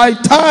hid thy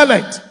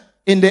talent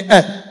in the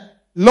earth.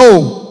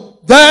 Lo,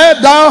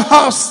 there thou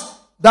hast,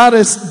 that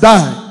is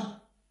thine.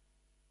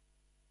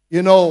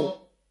 You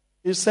know,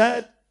 he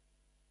said,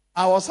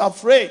 I was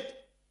afraid.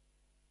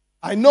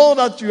 I know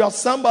that you are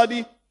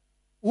somebody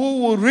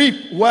who will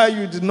reap where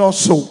you did not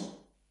sow.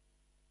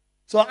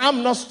 So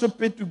I'm not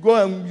stupid to go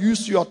and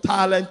use your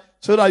talent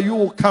so that you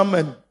will come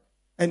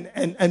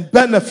and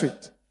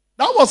benefit.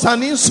 That was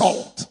an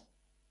insult.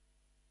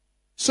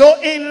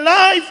 So in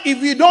life,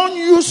 if you don't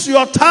use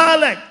your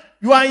talent,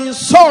 you are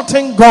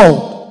insulting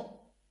God.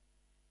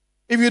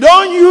 If you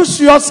don't use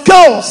your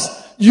skills,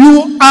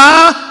 you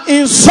are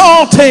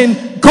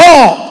insulting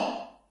God.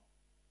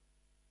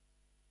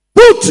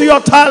 Put your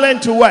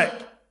talent to work.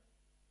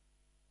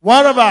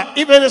 Whatever,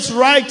 if it is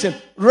writing,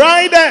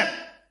 write them.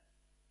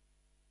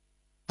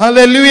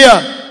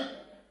 Hallelujah.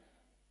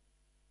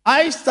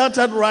 I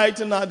started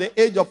writing at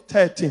the age of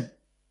 13.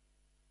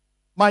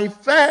 My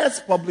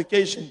first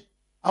publication,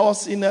 I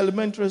was in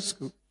elementary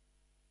school.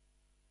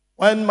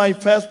 When my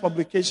first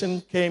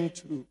publication came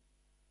to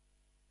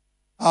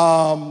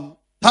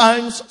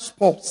Times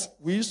Sports,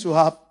 we used to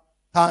have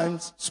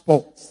Times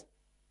Sports.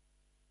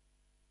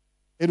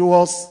 It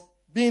was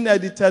being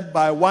edited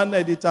by one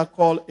editor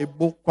called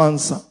Ebo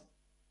Kwanzaa.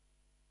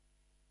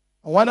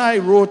 And when I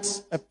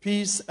wrote a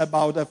piece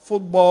about a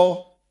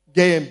football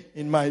game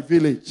in my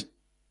village,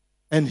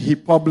 and he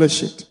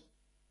published it.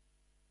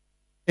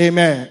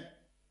 Amen.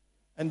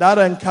 And that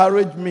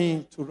encouraged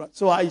me to write.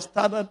 So I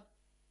started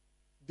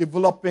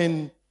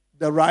developing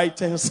the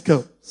writing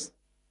skills.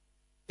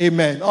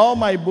 Amen. All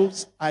my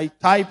books, I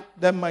type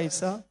them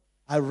myself.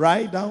 I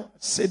write down,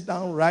 sit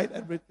down, write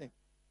everything.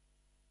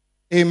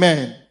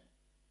 Amen.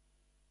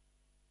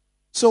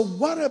 So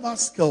whatever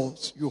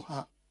skills you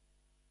have,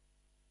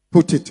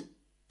 put it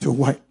to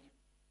work.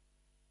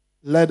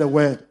 Let the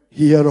word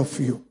hear of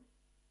you.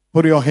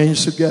 Put your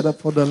hands together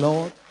for the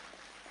Lord.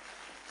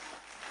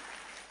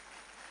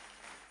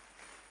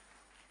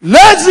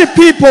 Lazy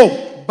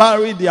people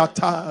bury their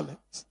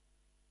talents.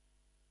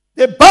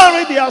 They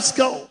bury their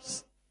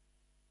skills.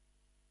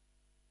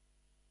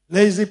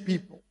 Lazy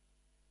people.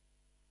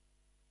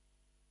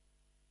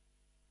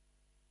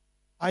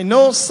 I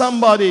know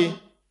somebody,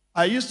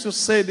 I used to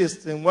say this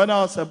thing when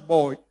I was a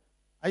boy.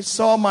 I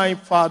saw my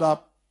father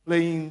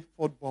playing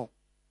football.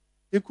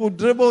 He could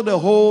dribble the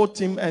whole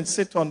team and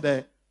sit on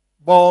the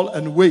ball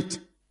and wait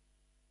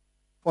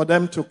for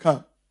them to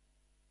come.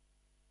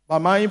 But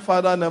my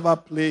father never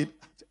played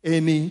at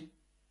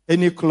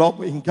any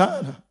club in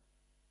Ghana.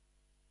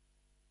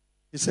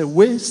 It's a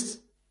waste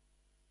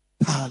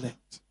talent.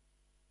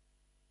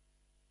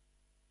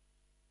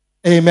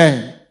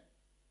 Amen.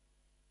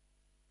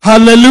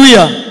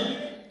 Hallelujah.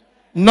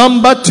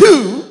 Number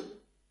 2.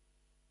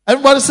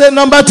 Everybody say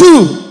number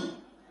 2.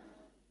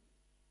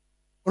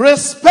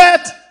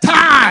 Respect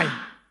time.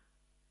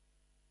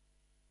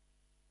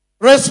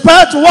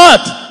 Respect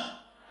what?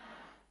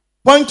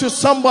 Point to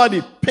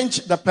somebody, pinch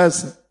the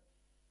person.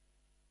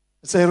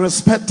 Say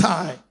respect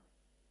time.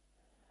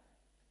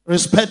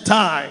 Respect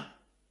time.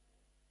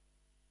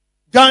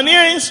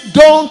 Ghanaians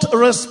don't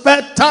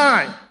respect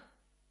time.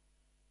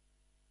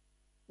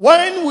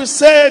 When we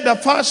say the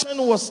fashion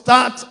will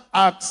start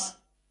at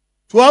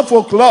 12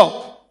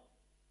 o'clock,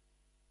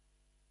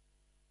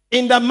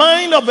 in the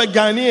mind of a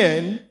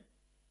Ghanaian,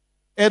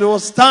 it will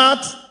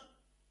start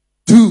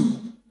 2.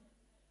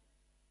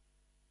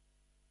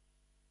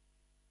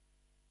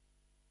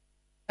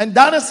 And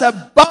that is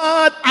a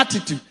bad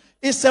attitude.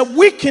 It's a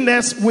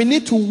weakness we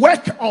need to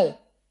work on.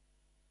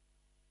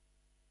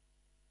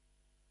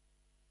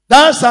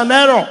 That's an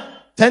error.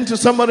 Turn to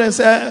somebody and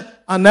say,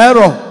 an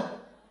error.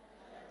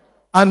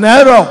 An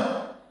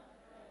error.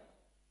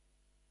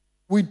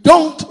 We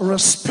don't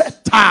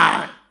respect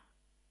time.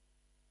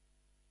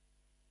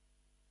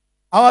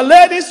 Our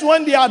ladies,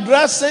 when they are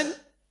dressing,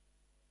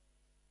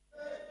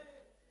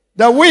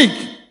 the wig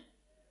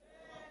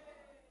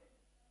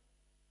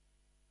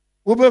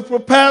will be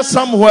prepared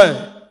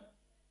somewhere.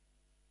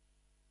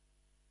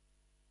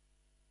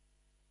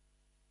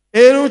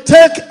 It will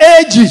take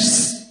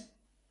ages.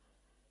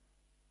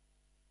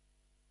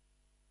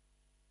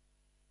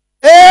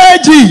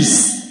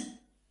 Ages.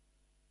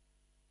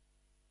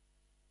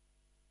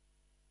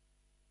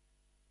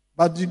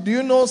 But do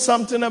you know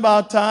something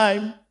about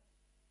time?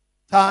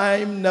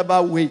 Time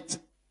never waits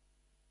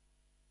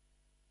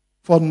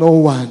for no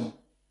one.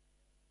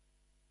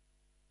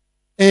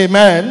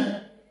 Amen.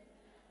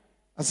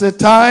 I said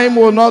time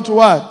will not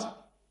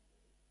what?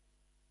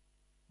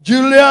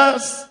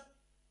 Julius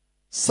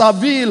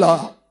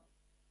Savila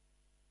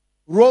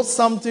wrote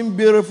something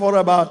beautiful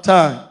about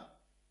time.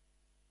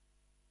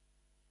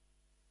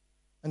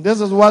 And this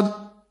is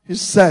what he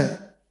said.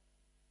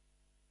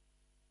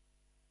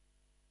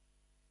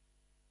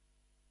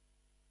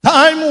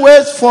 Time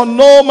waits for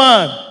no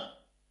man.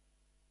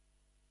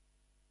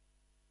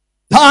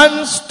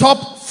 Time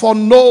stops for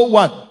no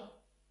one.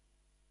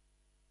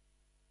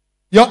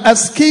 Your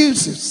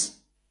excuses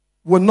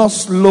will not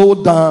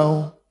slow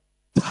down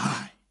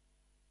time.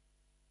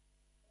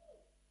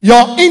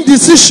 Your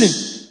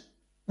indecision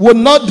will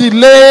not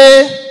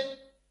delay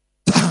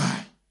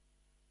time.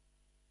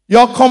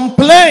 Your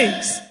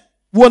complaints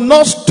will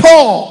not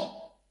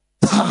stall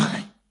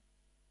time.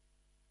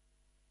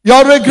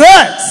 Your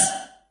regrets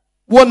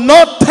will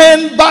not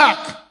turn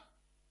back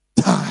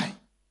time.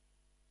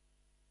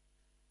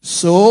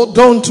 So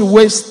don't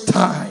waste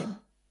time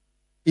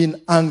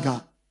in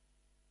anger,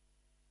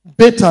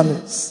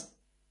 bitterness,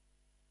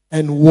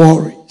 and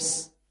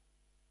worries.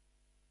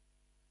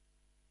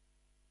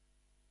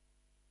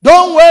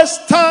 Don't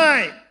waste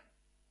time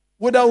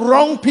with the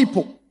wrong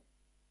people.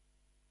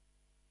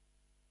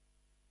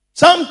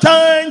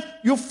 Sometimes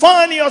you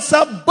find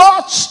yourself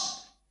botched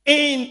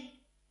in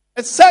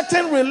a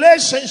certain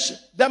relationship.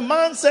 The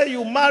man said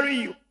you marry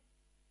you.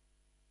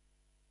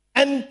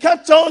 And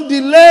kept on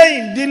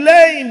delaying.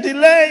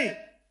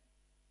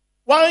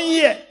 1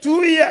 year,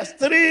 2 years,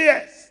 3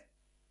 years.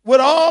 with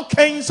all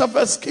kinds of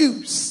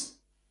excuse.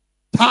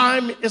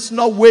 Time is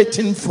not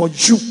waiting for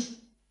you.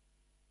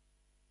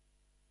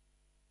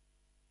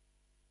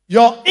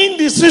 Your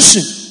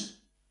indecision,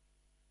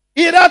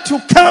 either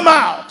to come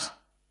out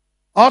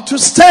or to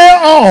stay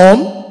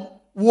on,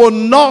 will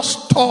not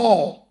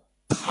stall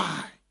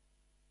time.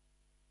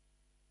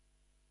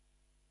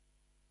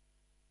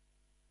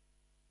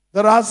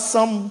 There are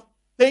some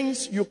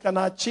things you can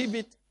achieve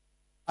it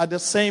at the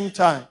same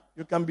time.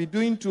 You can be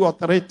doing 2 or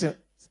 3 things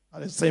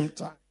at the same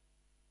time.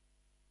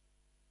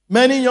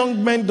 Many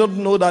young men don't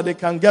know that they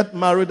can get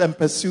married and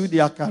pursue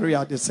their career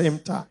at the same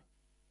time.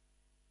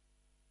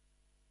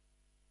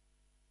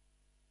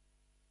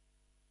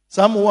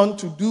 Some want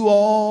to do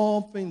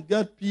all things,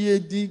 get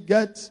PhD,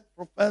 get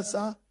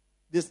professor.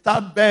 They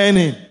start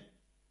burning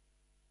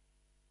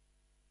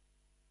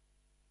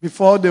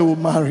before they will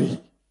marry.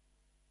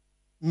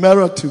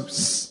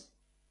 Emeritus.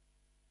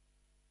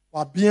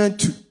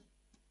 Wabientu.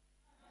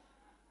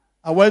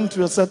 I went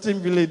to a certain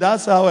village.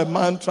 That's how a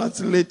man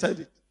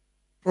translated it.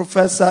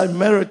 Professor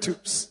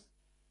Emeritus.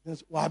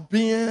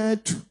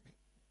 Wabientu.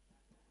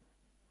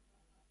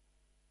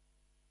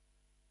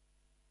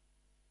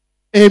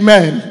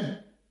 Amen.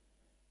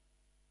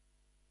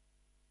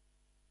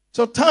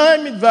 So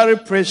time is very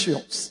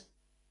precious.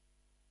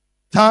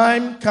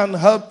 Time can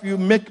help you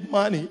make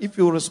money if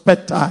you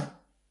respect time.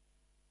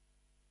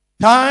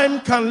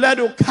 Time can let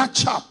you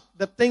catch up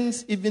the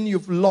things even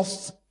you've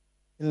lost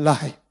in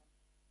life.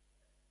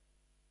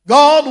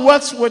 God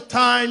works with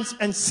times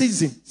and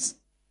seasons.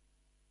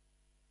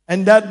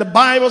 And that the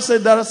Bible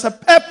says there is a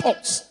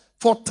purpose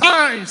for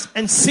times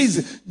and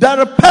seasons. There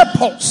are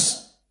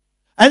purpose.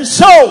 And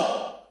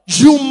so,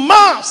 you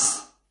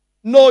must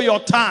know your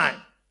time.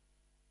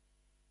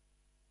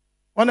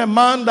 When a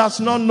man does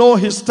not know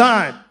his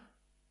time,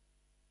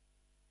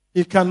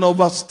 he can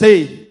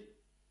overstay.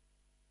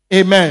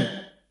 Amen.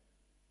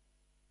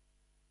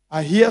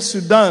 I hear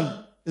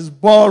Sudan is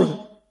boring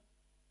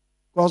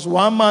because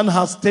one man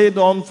has stayed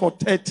on for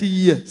 30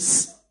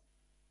 years.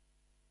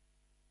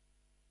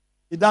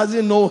 He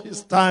doesn't know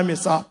his time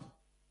is up.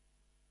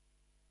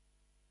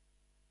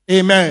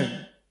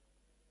 Amen.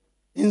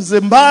 In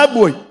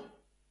Zimbabwe,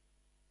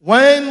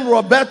 when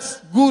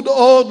good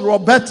old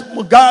Robert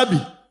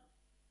Mugabe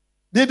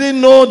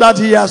didn't know that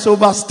he has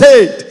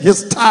overstayed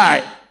his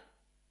time,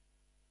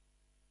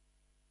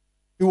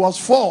 he was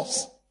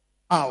forced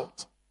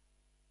out.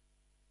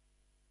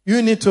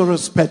 You need to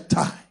respect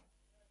time.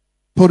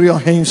 Put your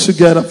hands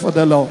together for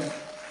the Lord.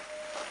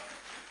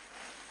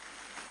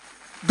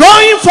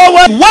 Going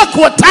forward, work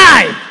with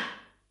time.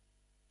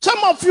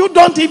 Some of you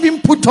don't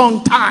even put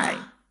on time.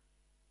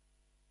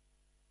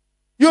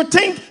 You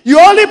think you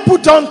only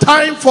put on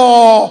time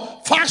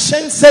for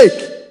fashion's sake.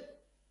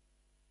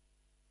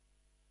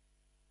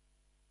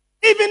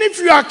 Even if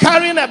you are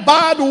carrying a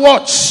bad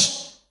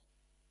watch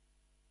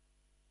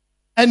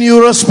and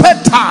you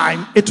respect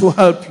time, it will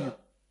help you.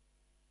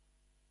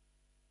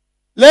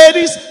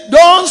 Ladies,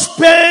 don't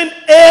spend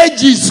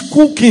ages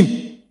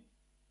cooking.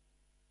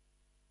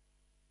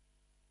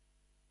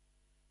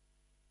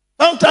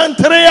 Sometimes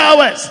 3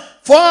 hours,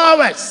 4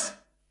 hours.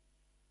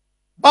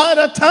 By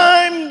the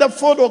time the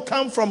food will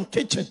come from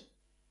kitchen,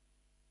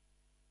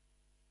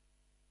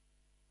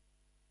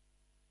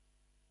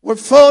 we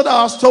filled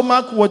our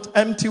stomach with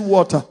empty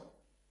water.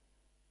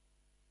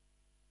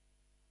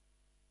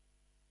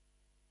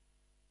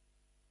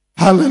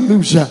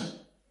 Hallelujah.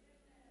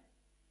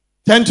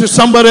 Turn to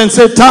somebody and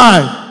say,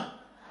 time.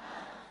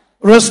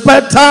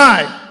 Respect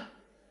time.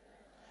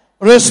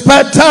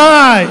 Respect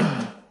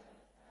time.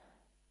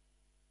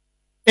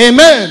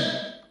 Amen.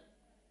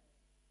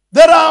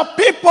 There are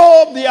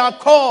people, they are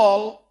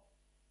called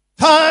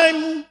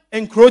time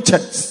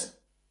encroachers.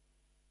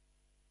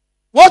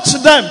 Watch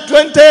them,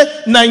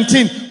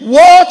 2019.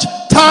 Watch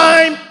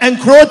time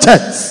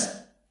encroachers.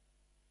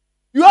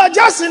 You are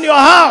just in your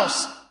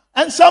house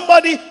and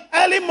somebody,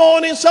 early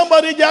morning,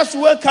 somebody just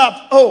wake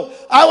up. Oh,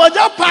 I was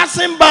just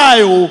passing by,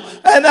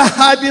 and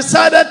I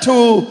decided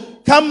to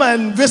come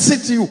and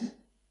visit you.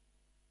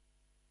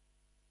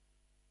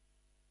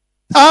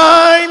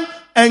 Time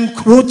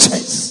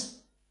encroaches.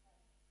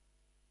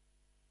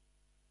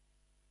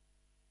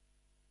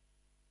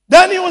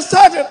 Then you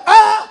started,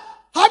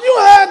 have you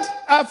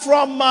heard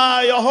from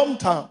your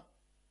hometown?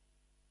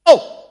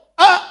 Oh,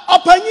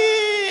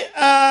 Opani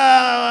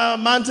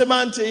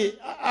Mante,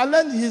 I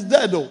learned he's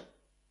dead though.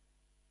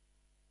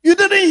 You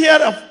didn't hear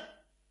of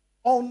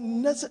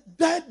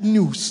dead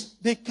news.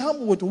 They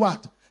come with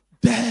what?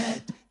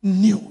 Dead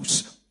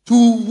news.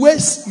 To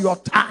waste your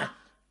time.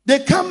 They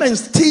come and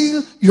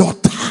steal your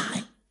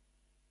time.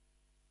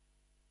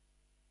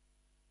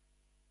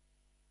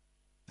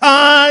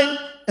 Time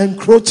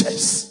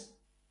encroaches.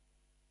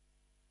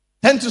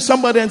 Turn to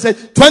somebody and say,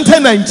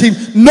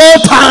 2019, no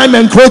time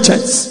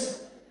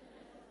encroaches.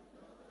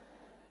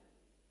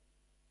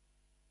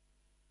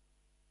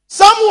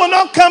 Some will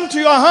not come to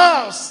your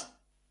house,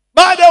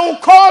 but they will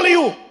call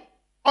you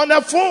on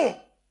the phone.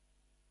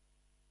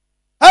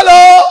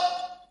 Hello?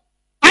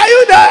 Are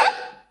you there?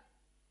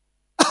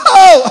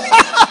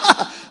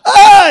 Oh,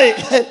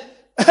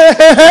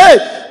 Hey,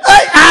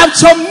 I have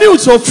some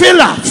news. So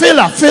filler.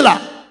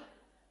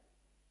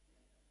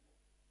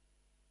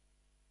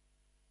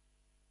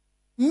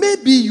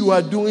 Maybe you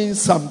are doing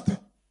something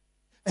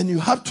and you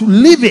have to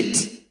leave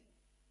it.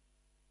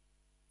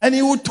 And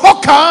he will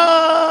talk.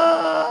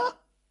 Are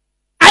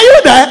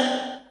you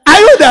there? Are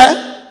you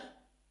there?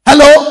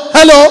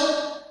 Hello?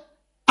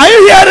 Are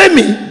you hearing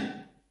me?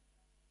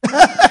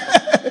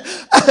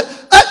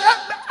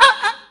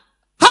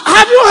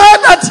 Have you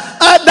heard that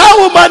that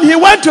woman, he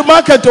went to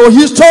market or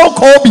he stole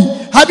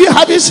Kobe?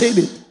 Have you seen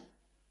it?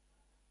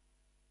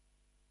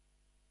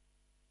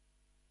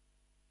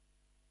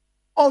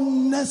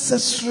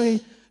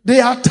 Unnecessary.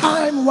 There are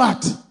time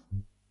what?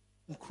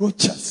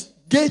 Encroachers,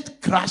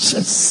 gate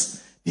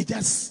crashes. You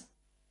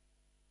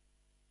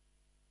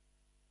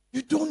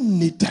don't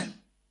need them.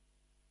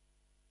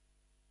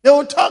 They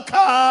will talk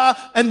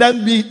and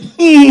then be,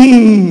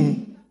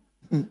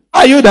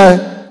 Are you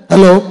there?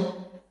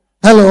 Hello?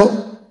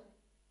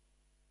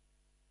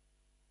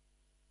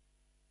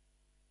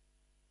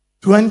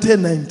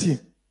 2019.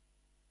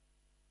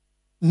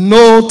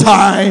 No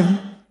time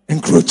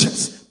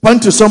encroaches.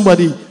 Point to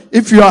somebody.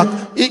 If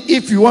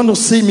you want to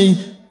see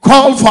me,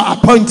 call for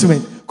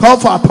appointment.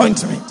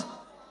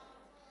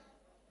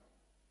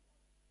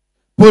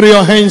 Put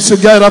your hands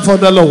together for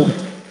the Lord.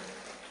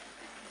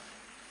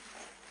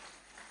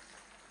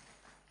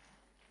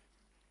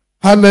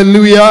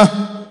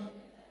 Hallelujah.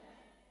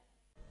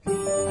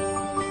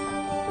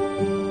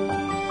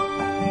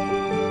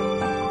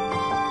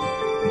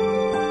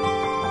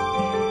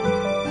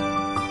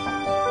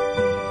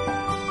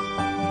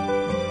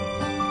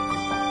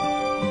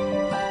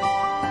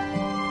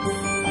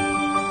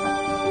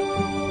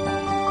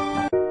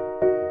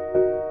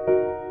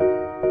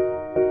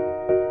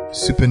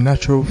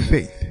 Supernatural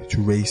faith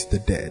to raise the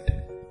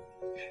dead.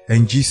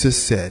 And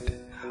Jesus said,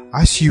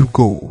 As you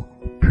go,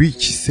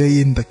 preach,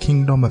 saying the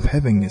kingdom of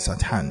heaven is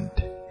at hand.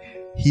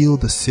 Heal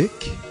the sick,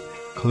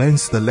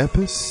 cleanse the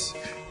lepers,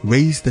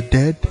 raise the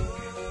dead,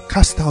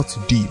 cast out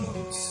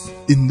demons.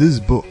 In this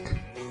book,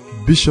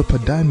 Bishop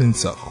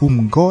Addae-Mensah,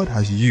 whom God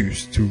has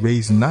used to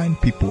raise 9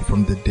 people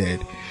from the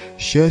dead,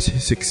 shares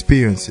his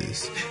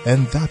experiences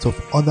and that of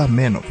other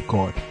men of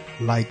God,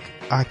 like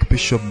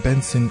Archbishop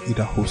Benson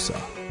Idahosa.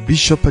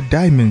 Bishop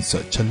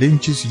Addae-Mensah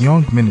challenges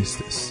young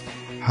ministers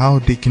how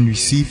they can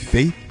receive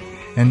faith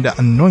and the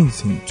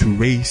anointing to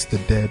raise the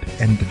dead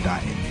and the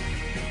dying.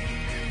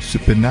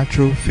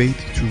 Supernatural Faith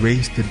to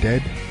Raise the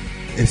Dead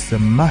is a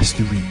must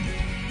read.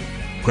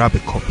 Grab a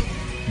copy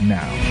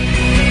now.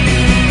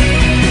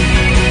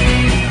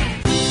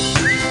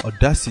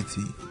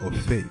 Audacity of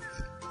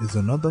Faith is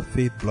another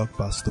faith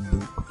blockbuster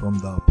book from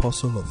the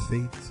Apostle of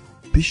Faith,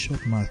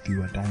 Bishop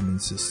Matthew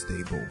Addae-Mensah's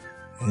stable.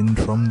 And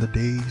from the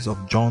days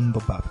of John the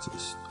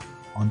Baptist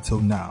until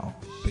now,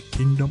 the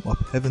kingdom of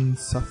heaven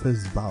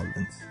suffers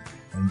violence,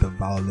 and the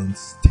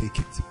violence take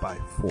it by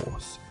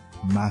force.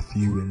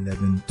 Matthew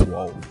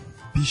 11:12.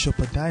 Bishop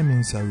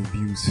Addae-Mensah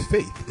reviews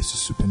faith is a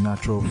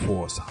supernatural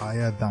force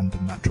higher than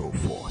the natural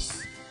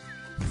force.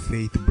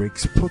 Faith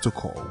breaks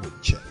protocol with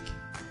check.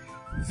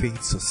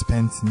 Faith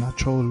suspends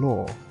natural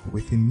law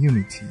with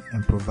immunity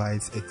and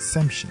provides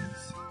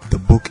exemptions. The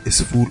book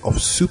is full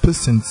of super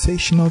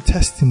sensational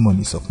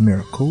testimonies of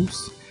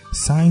miracles,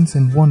 signs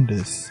and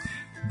wonders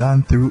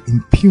done through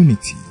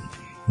impunity,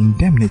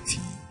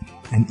 indemnity,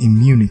 and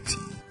immunity.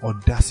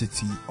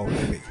 Audacity of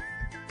Faith.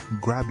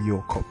 Grab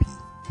your copy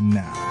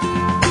now.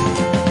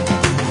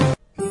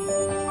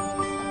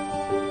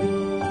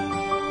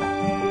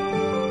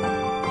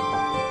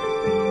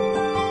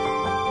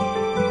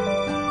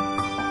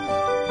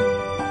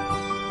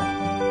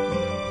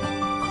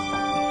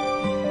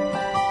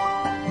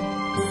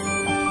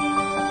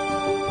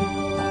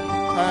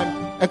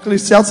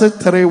 Ecclesiastes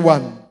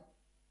 3:1.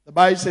 The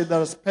Bible says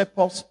there is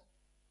purpose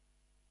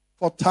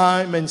for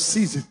time and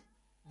season.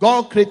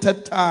 God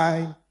created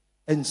time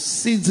and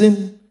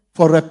season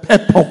for a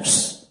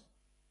purpose.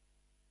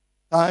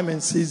 Time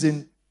and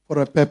season for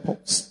a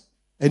purpose.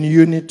 And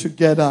you need to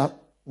get up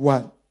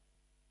one.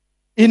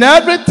 In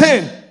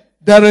everything,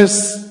 there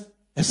is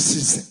a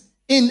season.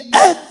 In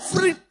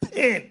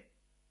everything.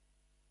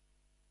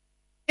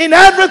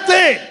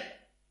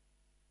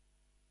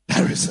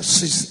 There is a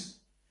season.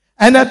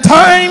 And a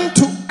time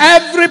to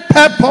every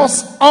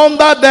purpose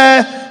under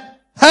the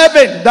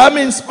heaven. That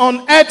means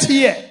on earth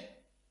here.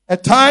 A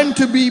time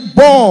to be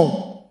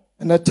born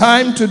and a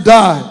time to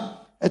die.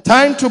 A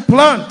time to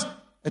plant.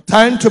 A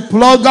time to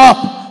plug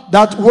up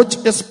that which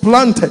is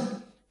planted.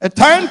 A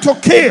time to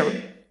kill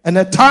and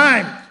a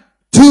time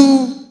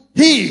to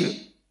heal.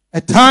 A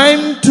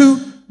time to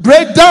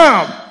break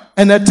down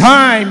and a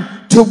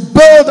time to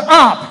build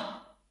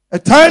up. A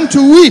time to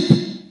weep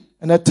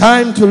and a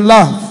time to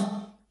laugh.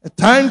 A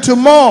time to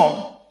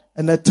mourn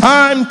and a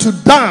time to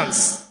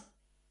dance.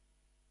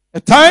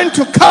 A time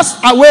to cast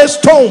away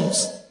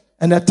stones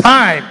and a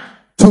time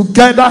to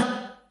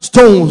gather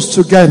stones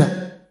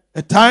together.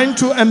 A time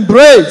to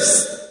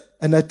embrace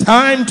and a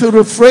time to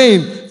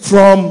refrain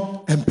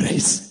from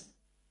embrace.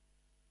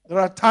 There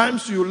are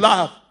times you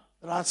laugh.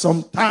 There are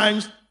some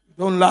times you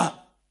Don't laugh.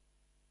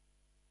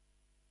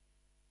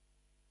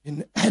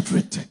 In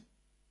everything.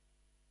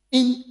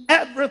 In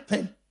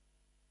everything.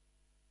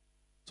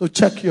 So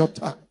check your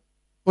time.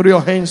 Put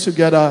your hands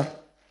together.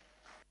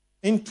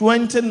 In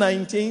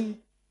 2019,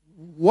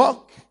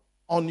 work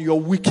on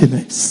your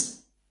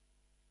weakness.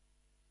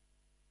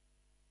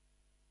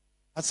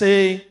 I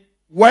say,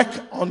 work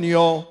on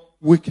your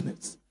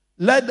weakness.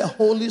 Let the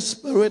Holy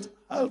Spirit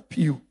help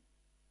you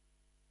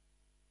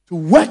to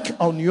work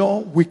on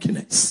your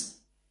weakness.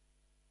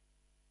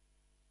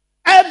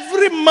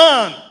 Every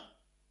man,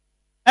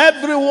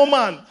 every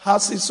woman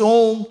has his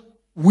own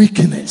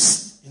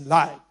weakness in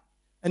life.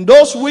 And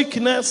those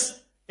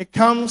weakness, it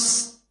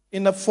comes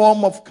in the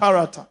form of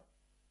character.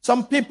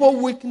 Some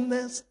people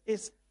weakness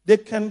is they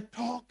can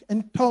talk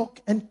and talk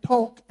and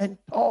talk and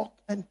talk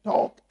and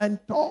talk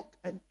and talk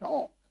and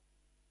talk.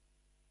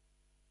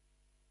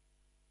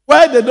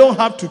 Where they don't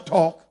have to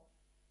talk,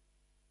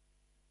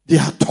 they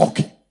are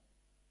talking.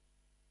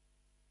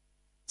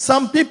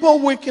 Some people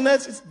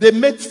weakness is they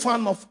make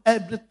fun of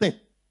everything,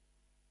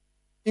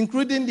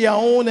 including their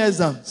own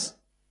exams.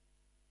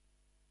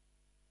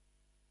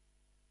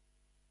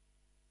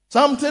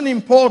 Something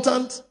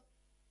important,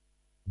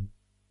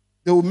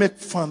 they will make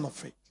fun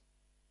of it.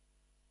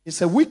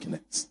 It's a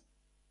weakness.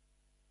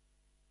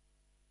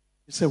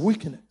 It's a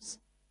weakness.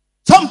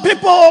 Some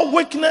people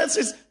weakness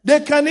is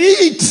they can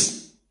eat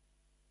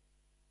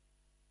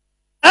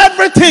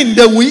everything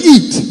that we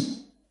eat.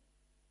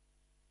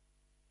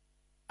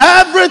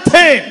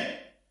 Everything.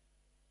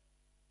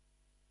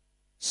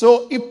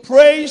 So it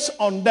preys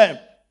on them.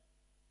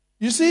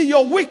 You see,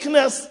 your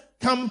weakness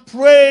can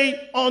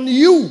prey on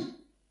you.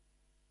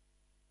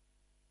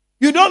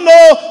 You don't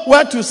know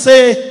where to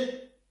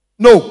say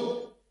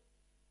no.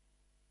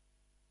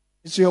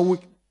 It's your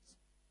weakness.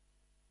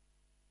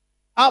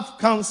 I've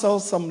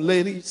counseled some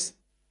ladies.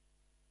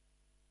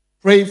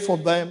 Pray for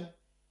them.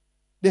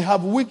 They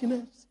have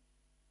weakness.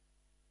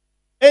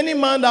 Any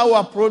man that will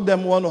approach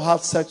them want to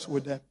have sex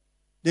with them,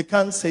 they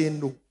can't say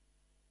no.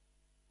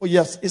 Oh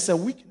yes, it's a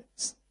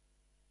weakness.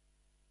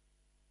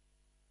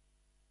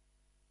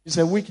 It's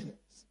a weakness.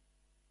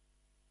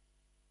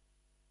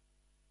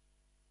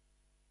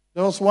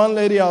 There was one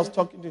lady I was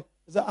talking to.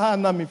 She said, "Ah,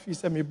 me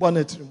feel me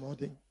bonnet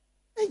remodeling."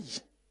 Hey.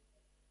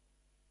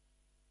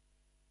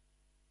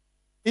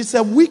 It's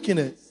a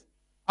weakness.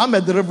 I'm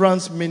a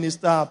deliverance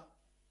minister,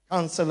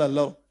 counsel a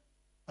lot.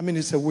 I mean,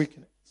 it's a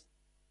weakness.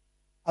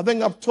 I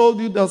think I've told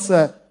you there's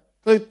a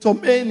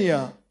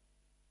kleptomania.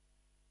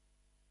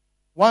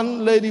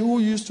 One lady who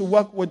used to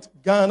work with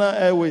Ghana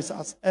Airways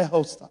as air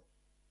hostess,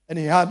 and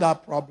he had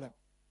that problem.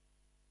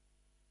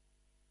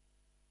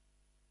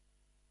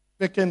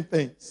 Picking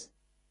things.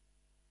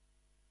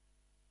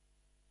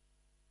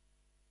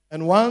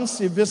 And once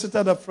he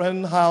visited a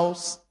friend's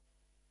house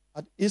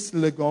at East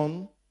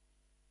Legon,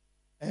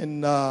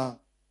 and a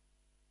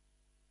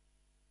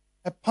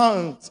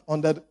pound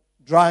on the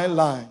dry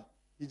line,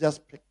 he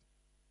just picked.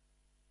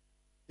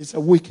 It's a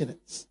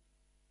weakness.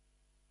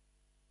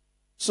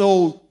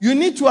 So you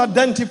need to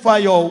identify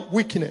your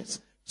weakness.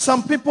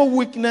 Some people's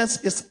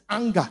weakness is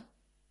anger.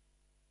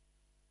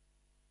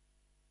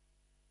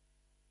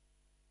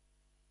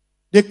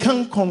 They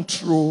can't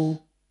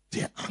control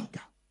their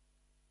anger.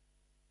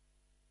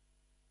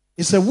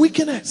 It's a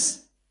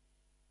weakness.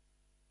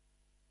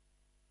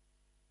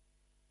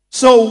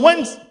 So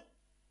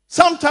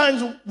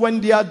sometimes when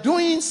they are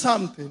doing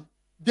something,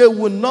 they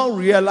will not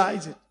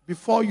realize it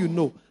before you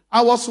know.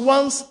 I was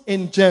once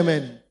in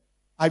Germany.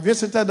 I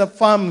visited a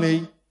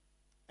family,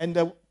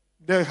 and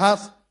they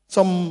have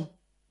some,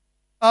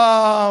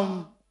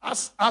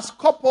 as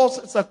couples,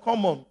 it's a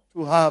common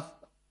to have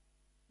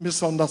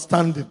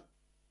misunderstanding.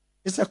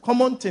 It's a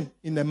common thing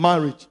in a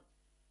marriage.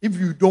 If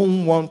you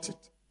don't want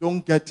it,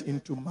 don't get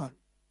into marriage.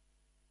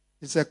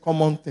 It's a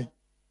common thing.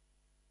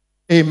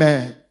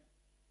 Amen.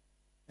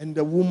 And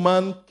the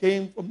woman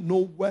came from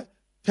nowhere.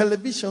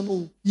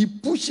 Television, he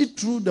pushed it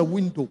through the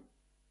window.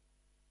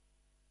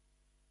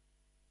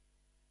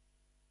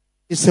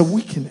 It's a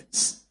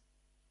weakness.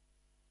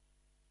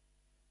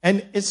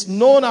 And it's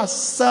known as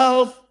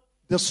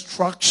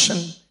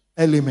self-destruction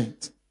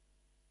element.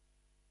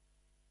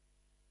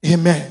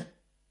 Amen.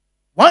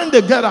 When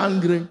they get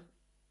angry,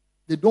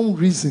 they don't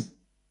reason.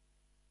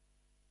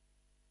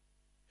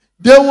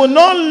 They will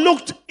not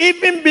look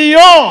even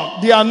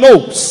beyond their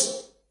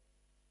nose.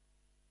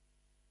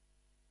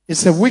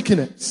 It's a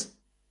weakness.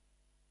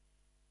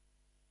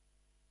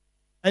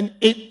 And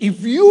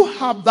if you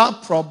have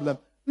that problem,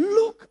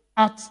 look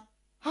at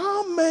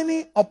how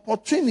many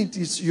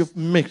opportunities you've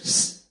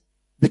missed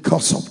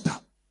because of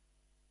that.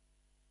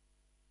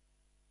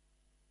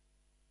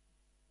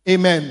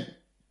 Amen.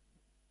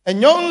 A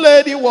young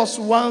lady was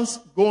once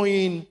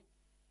going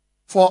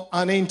for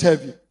an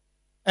interview,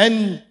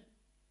 and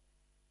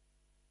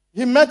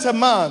he met a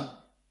man.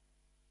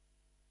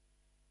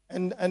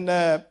 And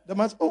the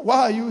man said, "Oh,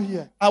 why are you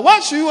here?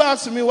 Why should you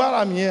ask me why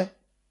I'm here?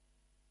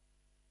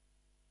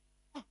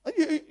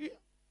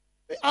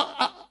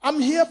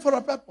 I'm here for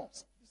a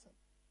purpose."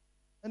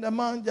 And the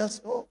man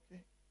just, "Oh,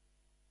 okay."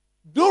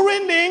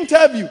 During the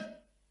interview,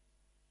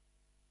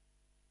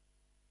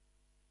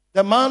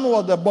 the man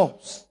was the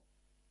boss.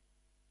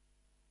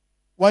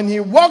 When he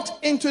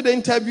walked into the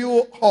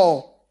interview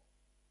hall,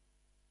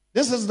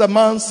 this is the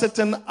man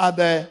sitting at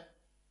the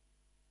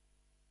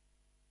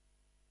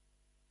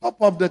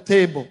top of the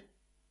table.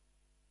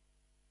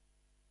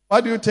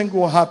 What do you think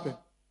will happen?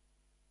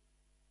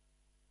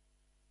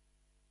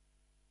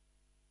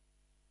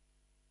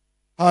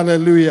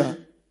 Hallelujah.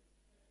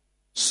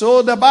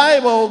 So the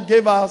Bible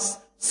gave us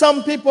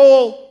some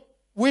people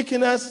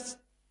weakness.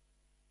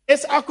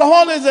 It's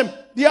alcoholism.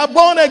 They are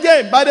born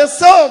again, but they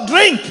still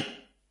drink.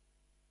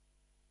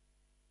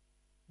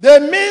 They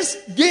mix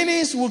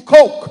Guinness with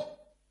Coke.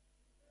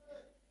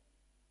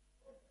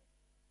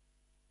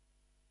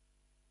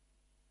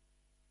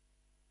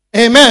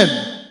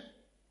 Amen.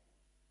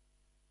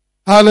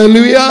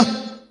 Hallelujah.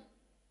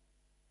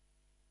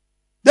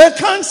 They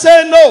can't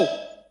say no.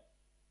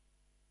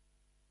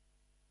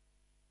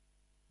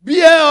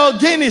 Beer or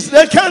Guinness,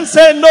 they can't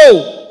say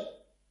no.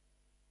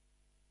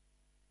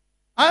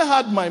 I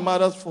had my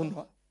mother's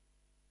funeral.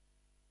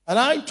 And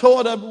I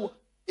told everyone,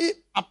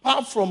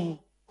 apart from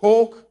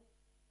Coke,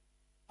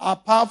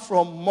 apart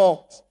from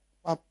malt,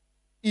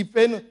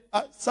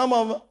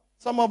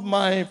 some of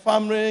my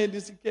family, they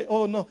say,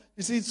 oh no,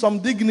 you see some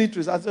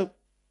dignitaries. I said,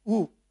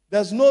 who?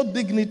 There's no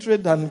dignitary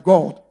than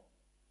God.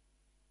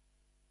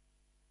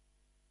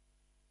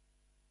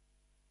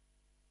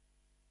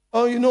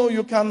 Oh, you know,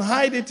 you can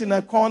hide it in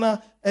a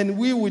corner and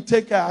we will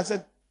take care. I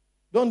said,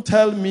 don't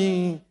tell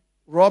me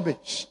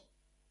rubbish.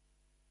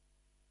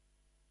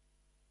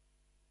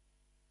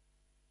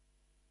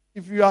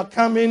 If you are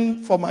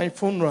coming for my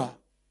funeral,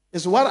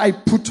 it's what I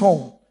put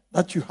on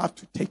that you have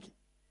to take it.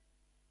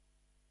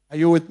 Are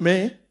you with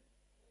me?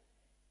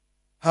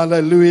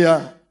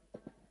 Hallelujah.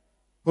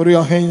 Put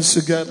your hands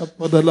together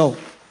for the Lord.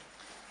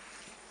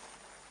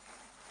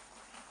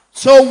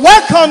 So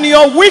work on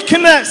your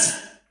weakness.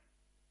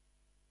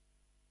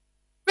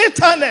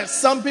 Bitterness.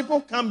 Some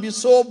people can be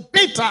so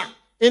bitter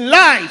in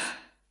life,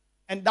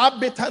 and that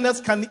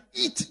bitterness can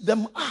eat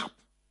them up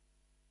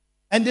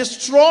and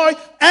destroy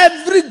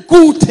every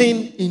good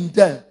thing in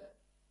them.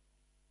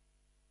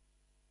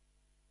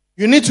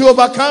 You need to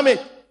overcome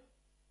it.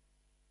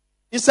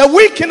 It's a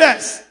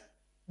weakness.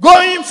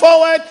 Going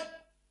forward,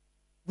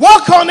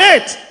 work on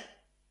it.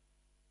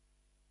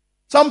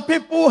 Some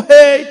people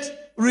hate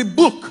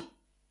rebuke.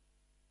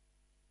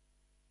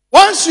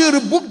 Once you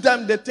rebuke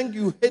them, they think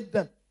you hate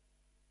them.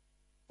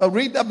 But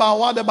read about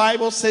what the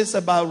Bible says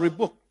about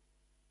rebuke.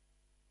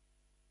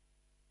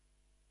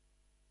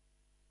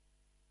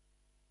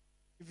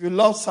 If you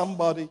love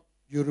somebody,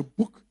 you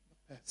rebuke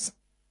the person.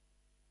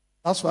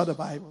 That's what the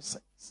Bible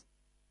says.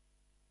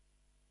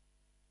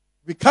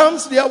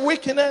 Becomes their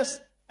weakness,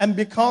 and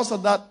because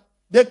of that,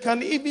 they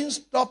can even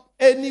stop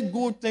any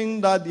good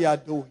thing that they are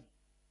doing.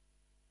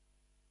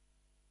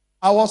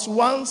 I was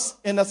once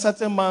in a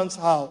certain man's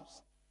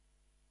house,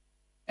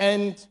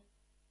 and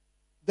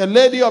the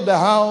lady of the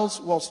house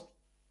was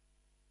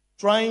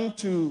trying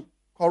to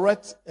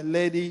correct a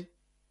lady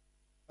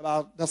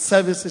about the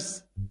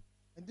services.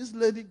 And this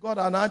lady got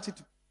an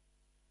attitude.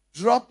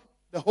 Drop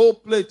the whole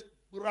plate.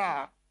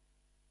 Brah,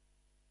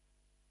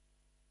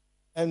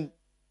 and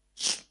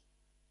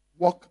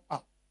walk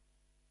out.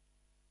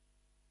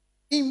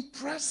 In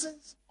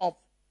presence of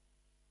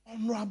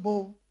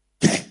honorable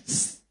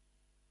guests.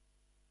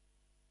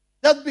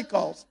 Just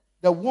because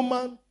the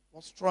woman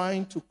was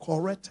trying to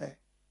correct her.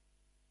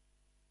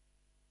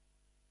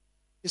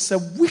 It's a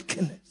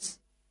weakness.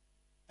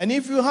 And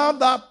if you have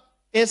that,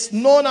 it's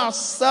known as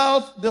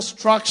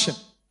self-destruction.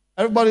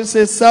 Everybody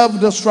say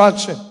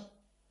self-destruction.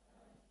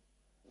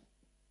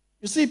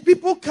 You see,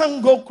 people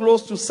can't go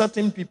close to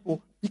certain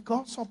people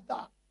because of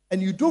that.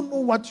 And you don't know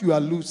what you are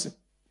losing.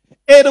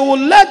 It will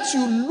let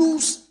you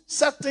lose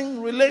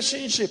certain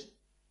relationship.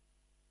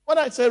 When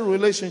I say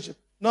relationship,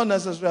 not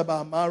necessarily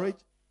about marriage.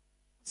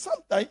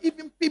 Sometimes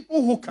even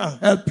people who can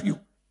help you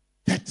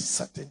get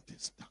certain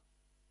things done.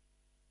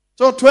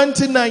 So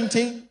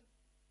 2019,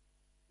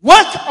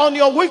 work on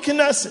your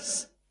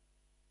weaknesses.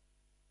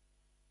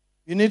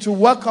 You need to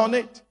work on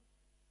it.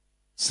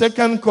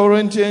 2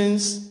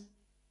 Corinthians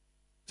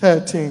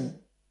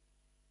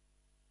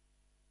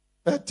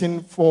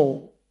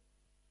 13:4.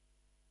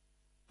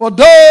 For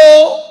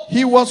though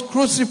he was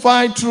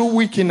crucified through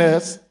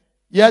weakness,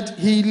 yet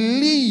he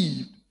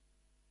lived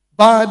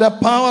by the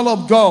power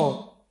of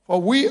God. For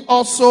we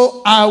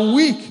also are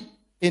weak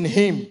in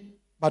him,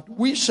 but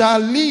we shall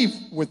live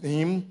with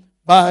him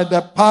by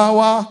the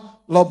power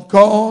of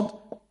God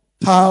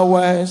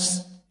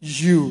towards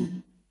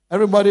you.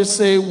 Everybody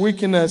say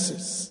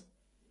weaknesses.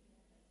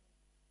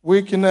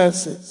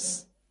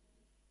 Weaknesses.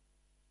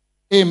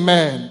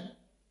 Amen.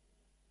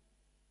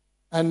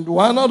 And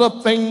one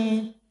other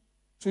thing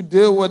to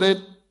deal with it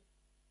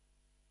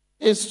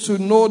is to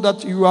know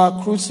that you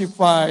are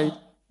crucified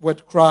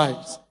with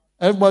Christ.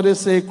 Everybody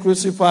say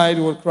crucified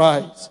with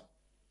Christ.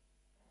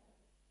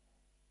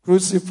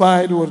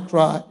 Crucified with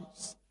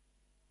Christ.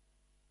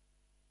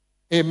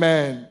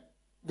 Amen.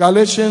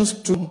 Galatians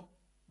 2,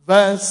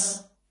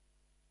 verse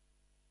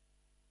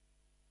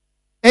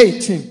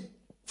 18.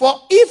 For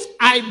if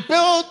I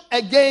build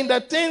again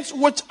the things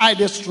which I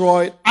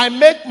destroyed, I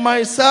make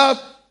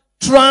myself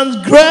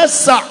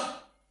transgressor.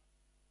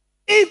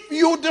 If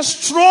you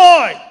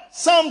destroy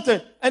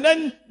something, and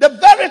then the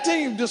very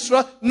thing you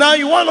destroy, now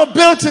you want to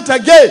build it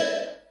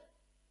again.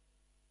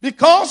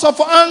 Because of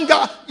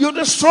anger, you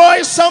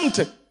destroy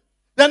something.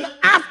 Then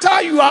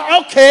after you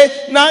are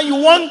okay, now you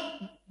want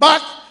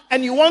back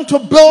and you want to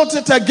build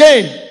it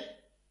again.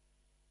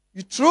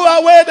 You threw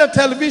away the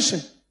television.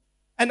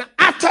 And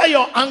after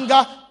your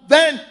anger,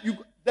 then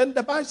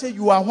the Bible says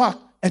you are what?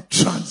 A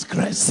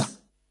transgressor.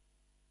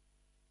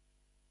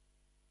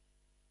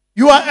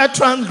 You are a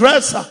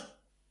transgressor.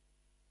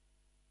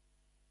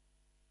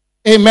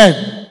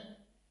 Amen.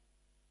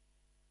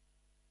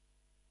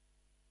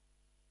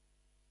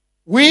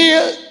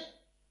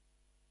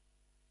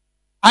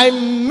 I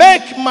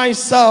make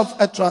myself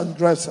a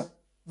transgressor.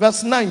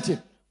 Verse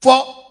 19.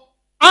 For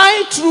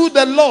I through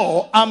the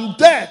law am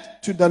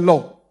dead to the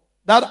law,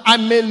 that I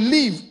may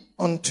live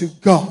unto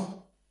God.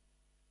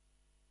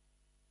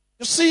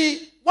 You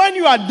see, when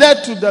you are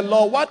dead to the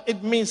law, what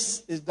it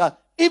means is that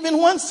even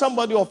when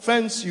somebody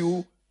offends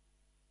you,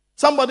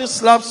 somebody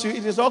slaps you,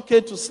 it is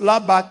okay to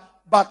slap back,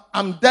 but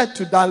I'm dead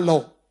to that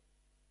law.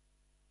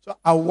 So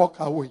I walk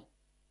away.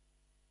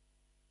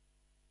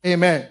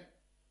 Amen.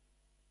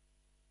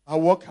 I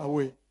walk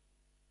away.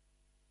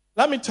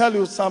 Let me tell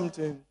you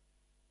something.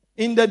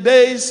 In the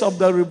days of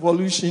the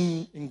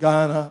revolution in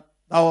Ghana,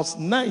 that was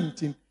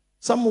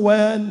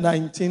somewhere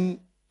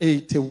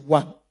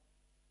 1981.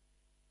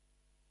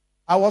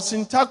 I was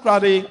in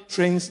Takoradi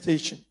train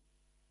station.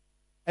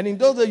 And in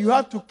those days, you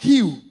had to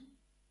queue.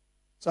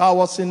 So I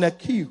was in a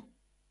queue.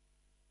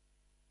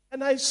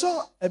 And I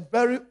saw a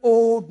very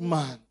old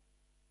man.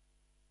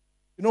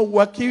 You know,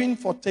 we're queuing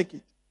for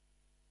ticket.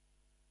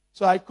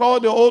 So I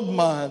called the old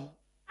man.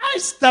 I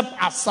stepped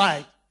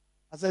aside.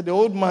 I said, the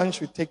old man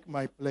should take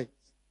my place.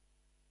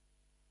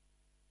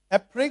 A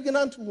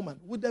pregnant woman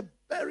with a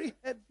very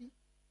heavy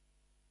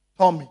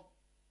tummy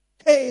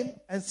came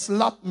and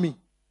slapped me.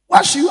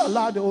 Why should you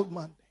allow the old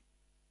man there?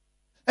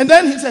 And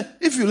then he said,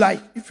 if you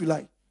like.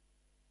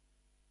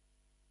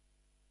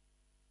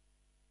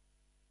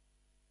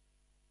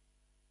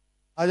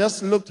 I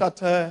just looked at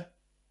her,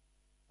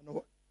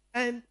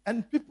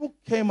 and people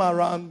came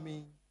around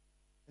me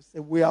and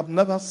said, we have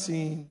never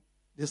seen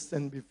this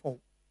thing before.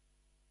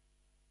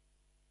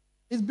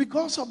 It's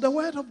because of the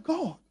word of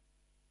God.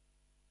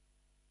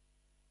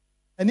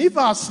 And if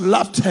I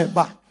slapped her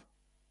back,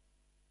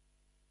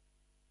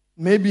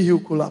 maybe he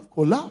could have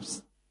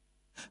collapsed.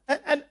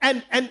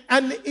 And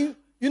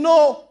you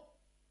know,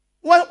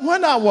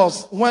 when I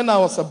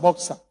was a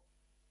boxer,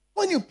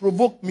 when you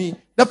provoke me,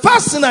 the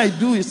first thing I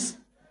do is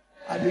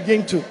I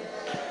begin to.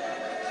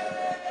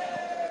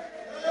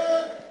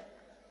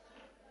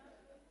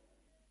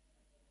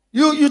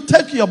 You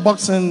take your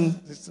boxing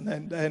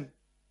and then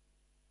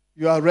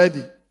you are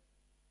ready.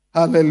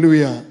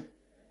 Hallelujah.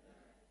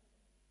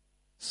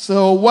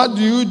 So what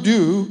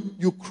do?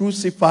 You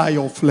crucify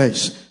your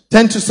flesh.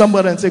 Turn to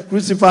somebody and say,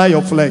 crucify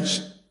your flesh.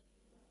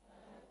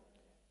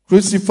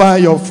 Crucify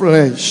your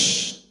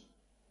flesh.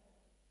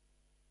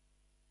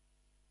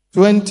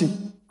 20.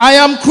 I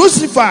am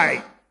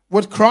crucified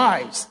with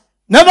Christ.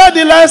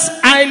 Nevertheless,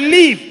 I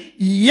live.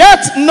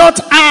 Yet not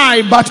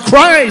I, but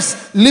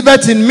Christ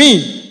liveth in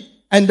me.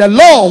 And the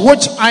law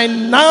which I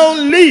now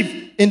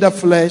live in the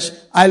flesh,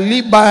 I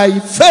live by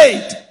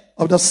faith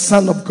of the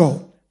Son of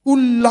God, who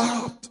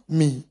loved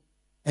me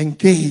and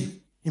gave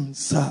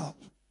himself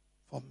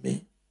for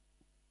me.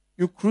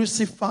 You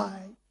crucify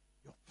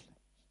your flesh.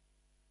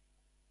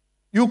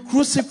 You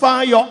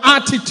crucify your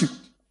attitude.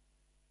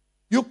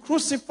 You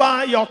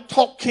crucify your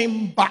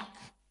talking back.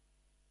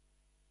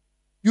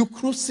 You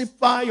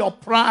crucify your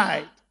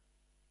pride.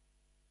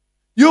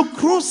 You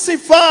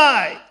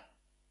crucify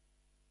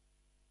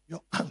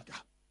your anger.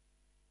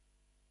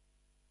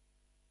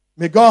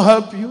 May God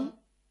help you.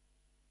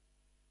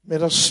 May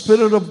the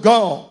Spirit of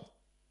God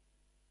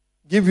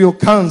give you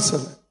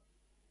counsel.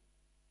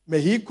 May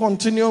He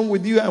continue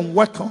with you and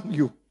work on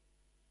you.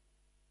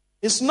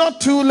 It's not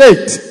too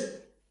late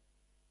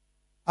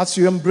as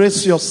you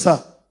embrace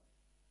yourself.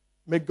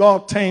 May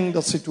God turn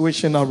the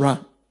situation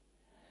around.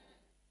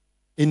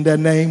 In the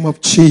name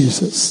of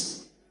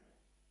Jesus.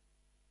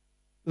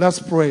 Let's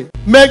pray.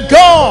 May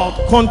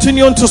God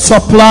continue to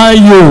supply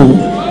you.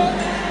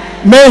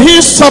 May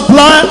He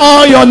supply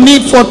all your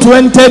need for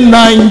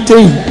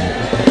 2019.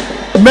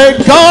 May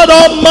God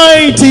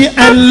Almighty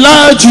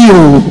enlarge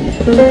you.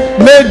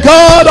 May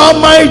God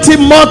Almighty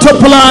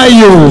multiply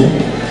you.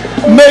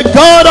 May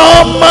God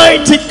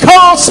Almighty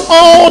cause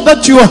all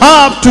that you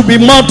have to be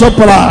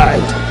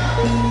multiplied.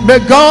 May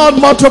God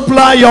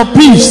multiply your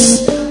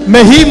peace.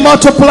 May He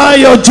multiply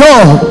your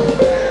joy.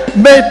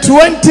 May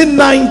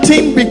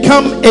 2019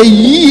 become a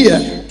year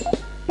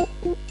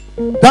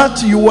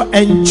that you will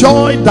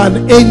enjoy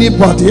than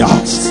anybody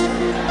else.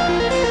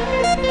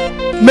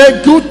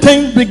 May good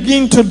things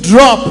begin to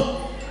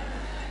drop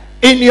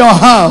in your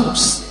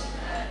house.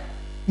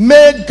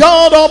 May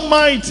God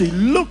Almighty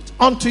look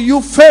unto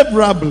you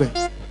favorably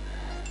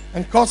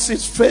and cause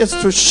his face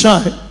to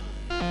shine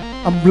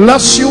and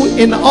bless you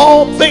in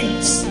all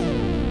things.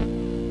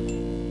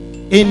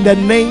 In the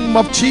name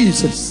of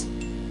Jesus.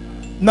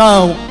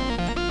 Now,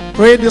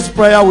 pray this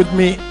prayer with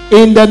me.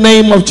 In the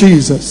name of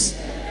Jesus.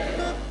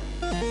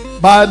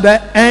 By the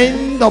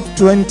end of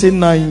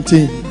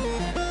 2019,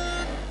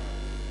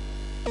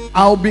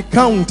 I'll be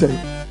counted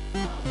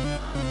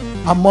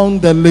among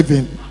the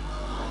living.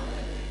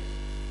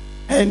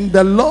 And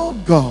the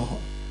Lord God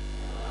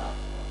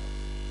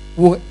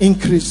will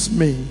increase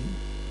me,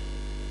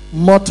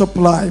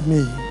 multiply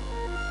me.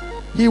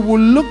 He will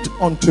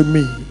look unto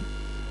me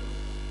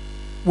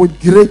with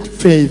great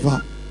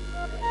favor.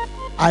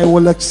 I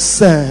will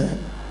excel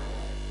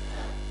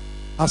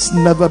as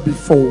never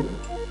before.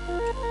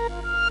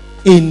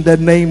 In the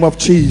name of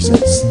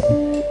Jesus,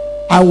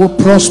 I will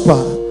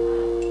prosper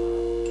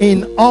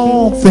in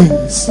all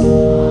things.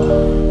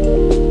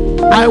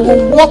 I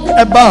will walk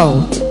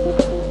about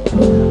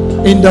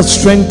in the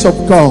strength of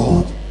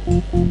God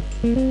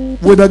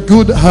with a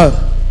good heart.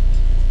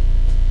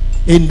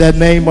 In the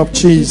name of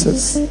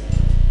Jesus.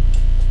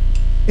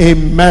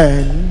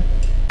 Amen.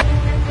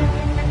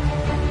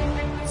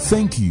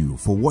 Thank you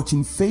for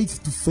watching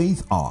Faith to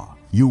Faith Hour.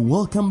 You're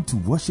welcome to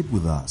worship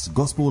with us,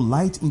 Gospel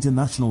Light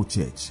International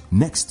Church,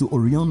 next to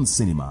Orion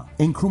Cinema,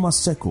 Nkrumah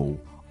Circle,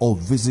 or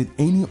visit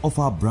any of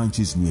our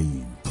branches near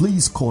you.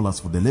 Please call us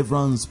for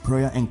deliverance,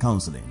 prayer, and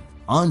counseling.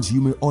 And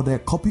you may order a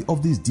copy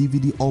of this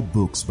DVD or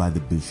books by the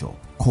Bishop.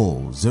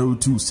 Call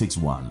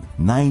 0261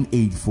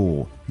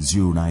 984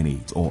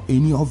 098 or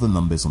any of the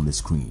numbers on the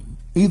screen.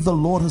 If the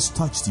Lord has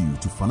touched you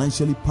to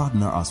financially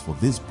partner us for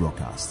this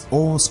broadcast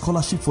or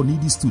scholarship for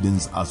needy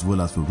students as well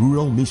as for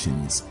rural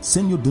missions,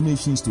 send your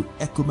donations to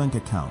EcoBank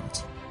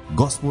account,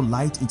 Gospel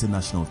Light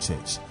International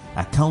Church,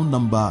 account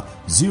number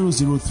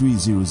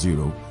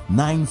 00300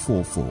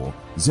 944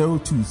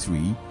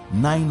 023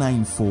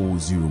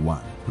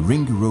 99401,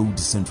 Ring Road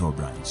Central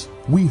Branch.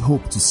 We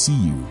hope to see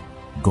you.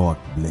 God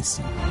bless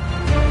you.